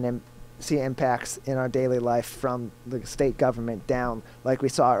impacts in our daily life from the state government down, like we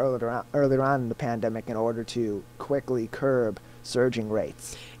saw earlier on in the pandemic, in order to quickly curb surging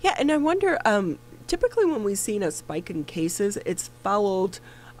rates. Yeah, and I wonder, typically when we've seen a spike in cases, it's followed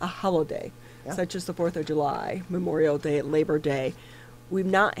a holiday, such as the 4th of July, Memorial Day, Labor Day. We've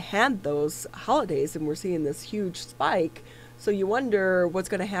not had those holidays, and we're seeing this huge spike. So you wonder what's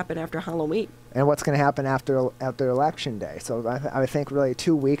going to happen after Halloween. And what's going to happen after Election Day. So I think really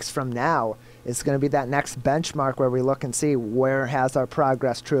 2 weeks from now is going to be that next benchmark where we look and see where has our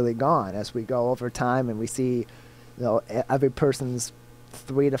progress truly gone as we go over time, and we see, every person's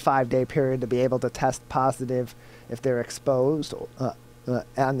 3 to 5 day period to be able to test positive if they're exposed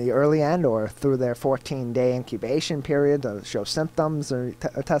on the early end, or through their 14-day incubation period to show symptoms or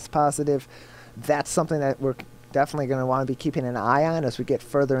test positive. That's something that we're definitely going to want to be keeping an eye on as we get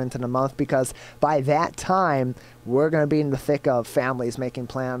further into the month, because by that time we're going to be in the thick of families making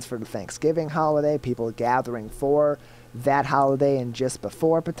plans for the Thanksgiving holiday, people gathering for that holiday and just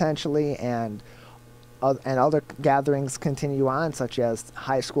before potentially, and other gatherings continue on, such as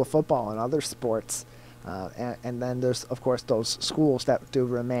high school football and other sports. And then there's, of course, those schools that do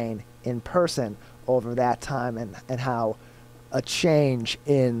remain in person over that time, and how a change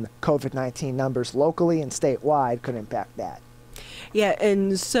in COVID-19 numbers locally and statewide could impact that. Yeah,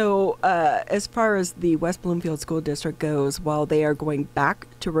 and so as far as the West Bloomfield School District goes, while they are going back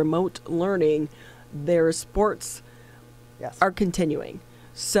to remote learning, their sports are continuing.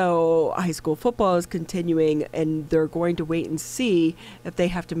 So high school football is continuing, and they're going to wait and see if they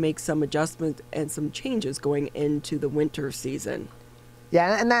have to make some adjustments and some changes going into the winter season.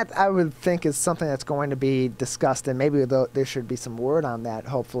 Yeah, and that I would think is something that's going to be discussed, and maybe there should be some word on that,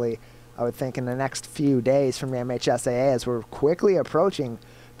 hopefully, I would think, in the next few days from the MHSAA, as we're quickly approaching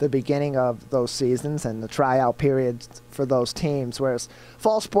the beginning of those seasons and the tryout periods for those teams, whereas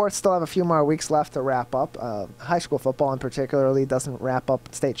fall sports still have a few more weeks left to wrap up. High school football in particularly doesn't wrap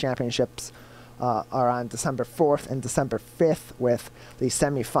up. State championships are on December 4th and December 5th, with the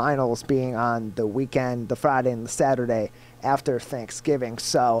semifinals being on the weekend, the Friday and the Saturday after Thanksgiving.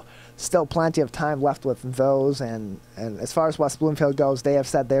 So still plenty of time left with those. And as far as West Bloomfield goes, they have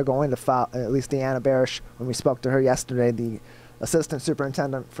said they're going to follow, at least Deanna Barish, when we spoke to her yesterday, the assistant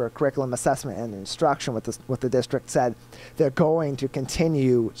superintendent for curriculum assessment and instruction with the district, said they're going to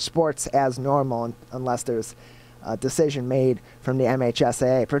continue sports as normal unless there's a decision made from the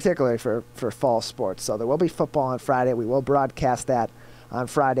MHSAA, particularly for fall sports. So there will be football on Friday. We will broadcast that on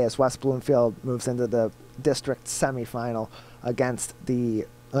Friday as West Bloomfield moves into the district semifinal against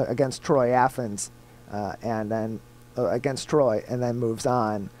Troy Athens, and then against Troy, and then moves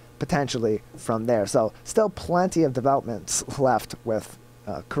on potentially from there. So still plenty of developments left with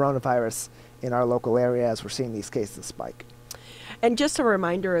coronavirus in our local area as we're seeing these cases spike. And just a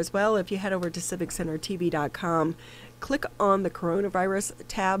reminder as well, if you head over to civiccentertv.com, click on the coronavirus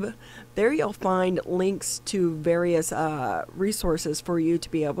tab. There you'll find links to various resources for you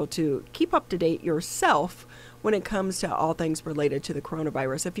to be able to keep up to date yourself when it comes to all things related to the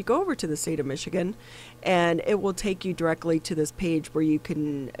coronavirus. If you go over to the state of Michigan, and it will take you directly to this page where you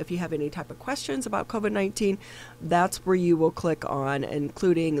can, if you have any type of questions about COVID-19, that's where you will click on,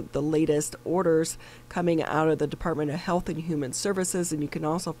 including the latest orders coming out of the Department of Health and Human Services. And you can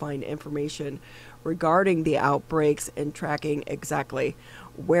also find information regarding the outbreaks and tracking exactly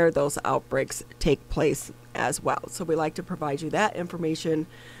where those outbreaks take place as well. So we like to provide you that information,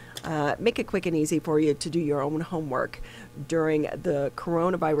 make it quick and easy for you to do your own homework during the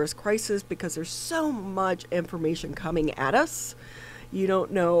coronavirus crisis, because there's so much information coming at us. You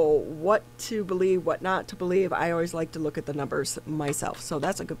don't know what to believe, what not to believe. I always like to look at the numbers myself. So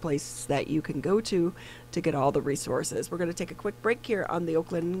that's a good place that you can go to get all the resources. We're going to take a quick break here on the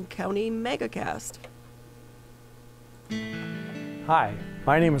Oakland County Megacast. Hi,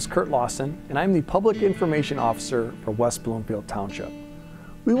 my name is Kurt Lawson, and I'm the Public Information Officer for West Bloomfield Township.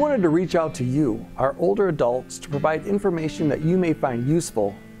 We wanted to reach out to you, our older adults, to provide information that you may find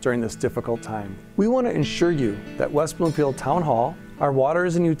useful during this difficult time. We want to ensure you that West Bloomfield Town Hall, our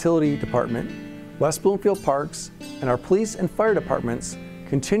Waters and Utility Department, West Bloomfield Parks, and our police and fire departments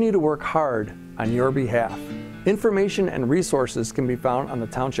continue to work hard on your behalf. Information and resources can be found on the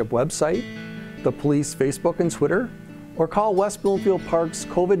Township website, the police Facebook and Twitter, or call West Bloomfield Park's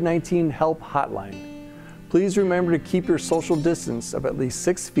COVID-19 Help Hotline. Please remember to keep your social distance of at least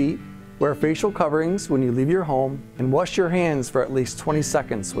 6 feet, wear facial coverings when you leave your home, and wash your hands for at least 20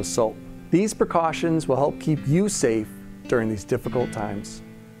 seconds with soap. These precautions will help keep you safe during these difficult times.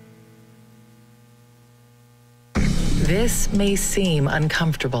 This may seem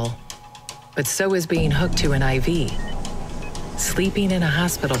uncomfortable, but so is being hooked to an IV, sleeping in a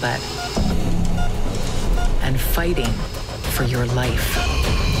hospital bed, and fighting for your life.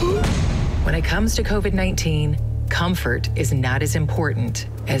 When it comes to COVID-19, comfort is not as important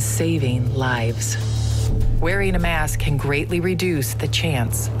as saving lives. Wearing a mask can greatly reduce the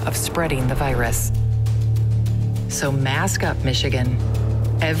chance of spreading the virus. So mask up, Michigan,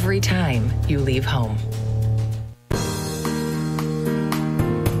 every time you leave home.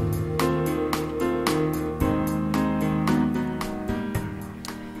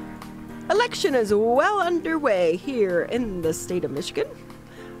 Election is well underway here in the state of Michigan.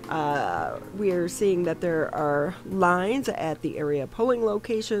 We are seeing that there are lines at the area polling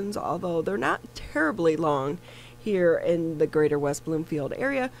locations, although they're not terribly long here in the greater West Bloomfield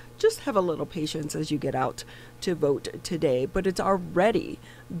area. Just have a little patience as you get out to vote today. But it's already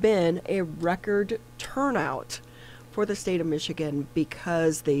been a record turnout for the state of Michigan,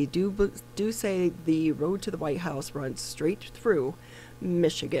 because they do say the road to the White House runs straight through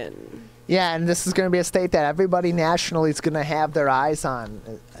Michigan. Yeah, and this is going to be a state that everybody nationally is going to have their eyes on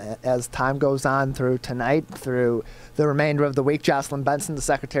as time goes on through tonight, through the remainder of the week. Jocelyn Benson, the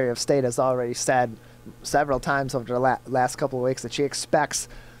Secretary of State, has already said several times over the last couple of weeks that she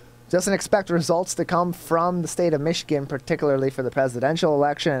doesn't expect results to come from the state of Michigan, particularly for the presidential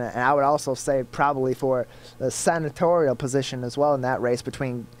election, and I would also say probably for the senatorial position as well in that race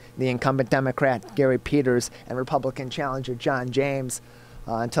between the incumbent Democrat Gary Peters and Republican challenger John James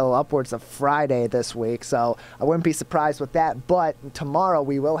until upwards of Friday this week. So I wouldn't be surprised with that. But tomorrow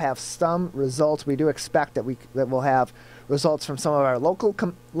we will have some results. We do expect that we'll have results from some of our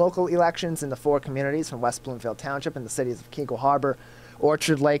local elections in the 4 communities from West Bloomfield Township and the cities of Keego Harbor,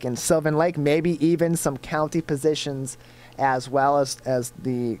 Orchard Lake, and Sylvan Lake, maybe even some county positions as well as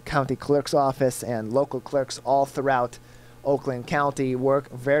the county clerk's office and local clerks all throughout Oakland County work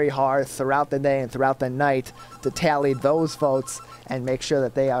very hard throughout the day and throughout the night to tally those votes and make sure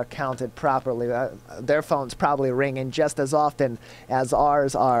that they are counted properly. Their phones probably ringing just as often as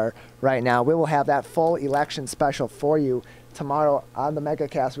ours are right now. We will have that full election special for you tomorrow on the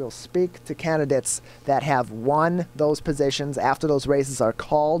Megacast. We'll speak to candidates that have won those positions after those races are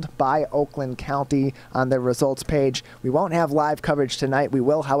called by Oakland County on their results page. We won't have live coverage tonight. We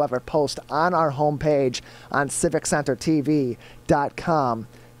will, however, post on our homepage on civiccentertv.com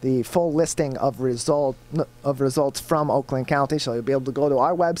the full listing of results from Oakland County. So you'll be able to go to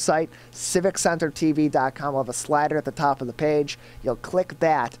our website, civiccentertv.com. We'll have a slider at the top of the page. You'll click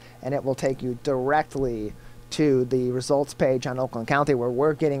that, and it will take you directly to the results page on Oakland County, where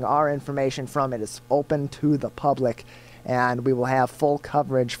we're getting our information from. It is open to the public, and we will have full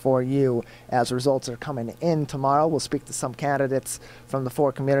coverage for you as results are coming in tomorrow. We'll speak to some candidates from the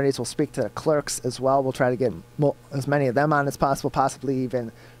 4 communities. We'll speak to the clerks as well. We'll try to get as many of them on as possible, possibly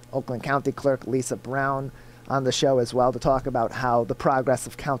even Oakland County Clerk Lisa Brown on the show as well, to talk about how the progress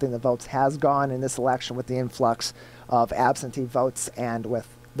of counting the votes has gone in this election with the influx of absentee votes and with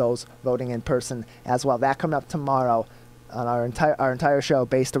those voting in person as well. That coming up tomorrow on our entire show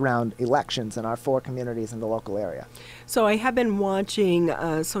based around elections in our 4 communities in the local area. So I have been watching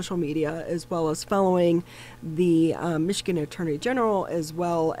social media as well as following the Michigan Attorney General as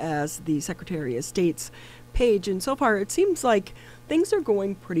well as the Secretary of State's page, and so far it seems like things are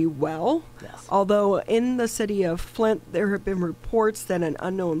going pretty well. Yes. Although in the city of Flint, there have been reports that an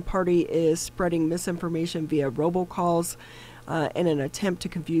unknown party is spreading misinformation via robocalls. in an attempt to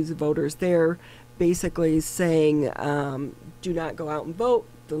confuse voters. They're basically saying, do not go out and vote.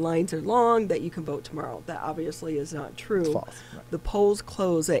 The lines are long, that you can vote tomorrow. That obviously is not true. It's false. Right. The polls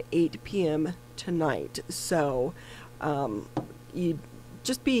close at 8 p.m. tonight. So you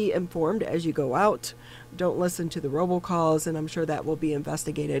just be informed as you go out. Don't listen to the robocalls, and I'm sure that will be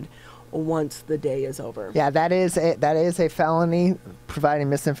investigated once the day is over. Yeah, that is a felony, providing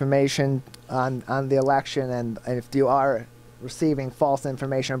misinformation on the election, and if you are receiving false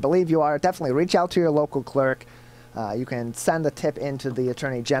information, or believe you are, definitely reach out to your local clerk. You can send the tip into the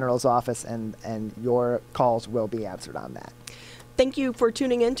Attorney General's office, and your calls will be answered on that. Thank you for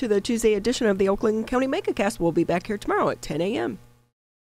tuning in to the Tuesday edition of the Oakland County Megacast. We'll be back here tomorrow at 10 a.m.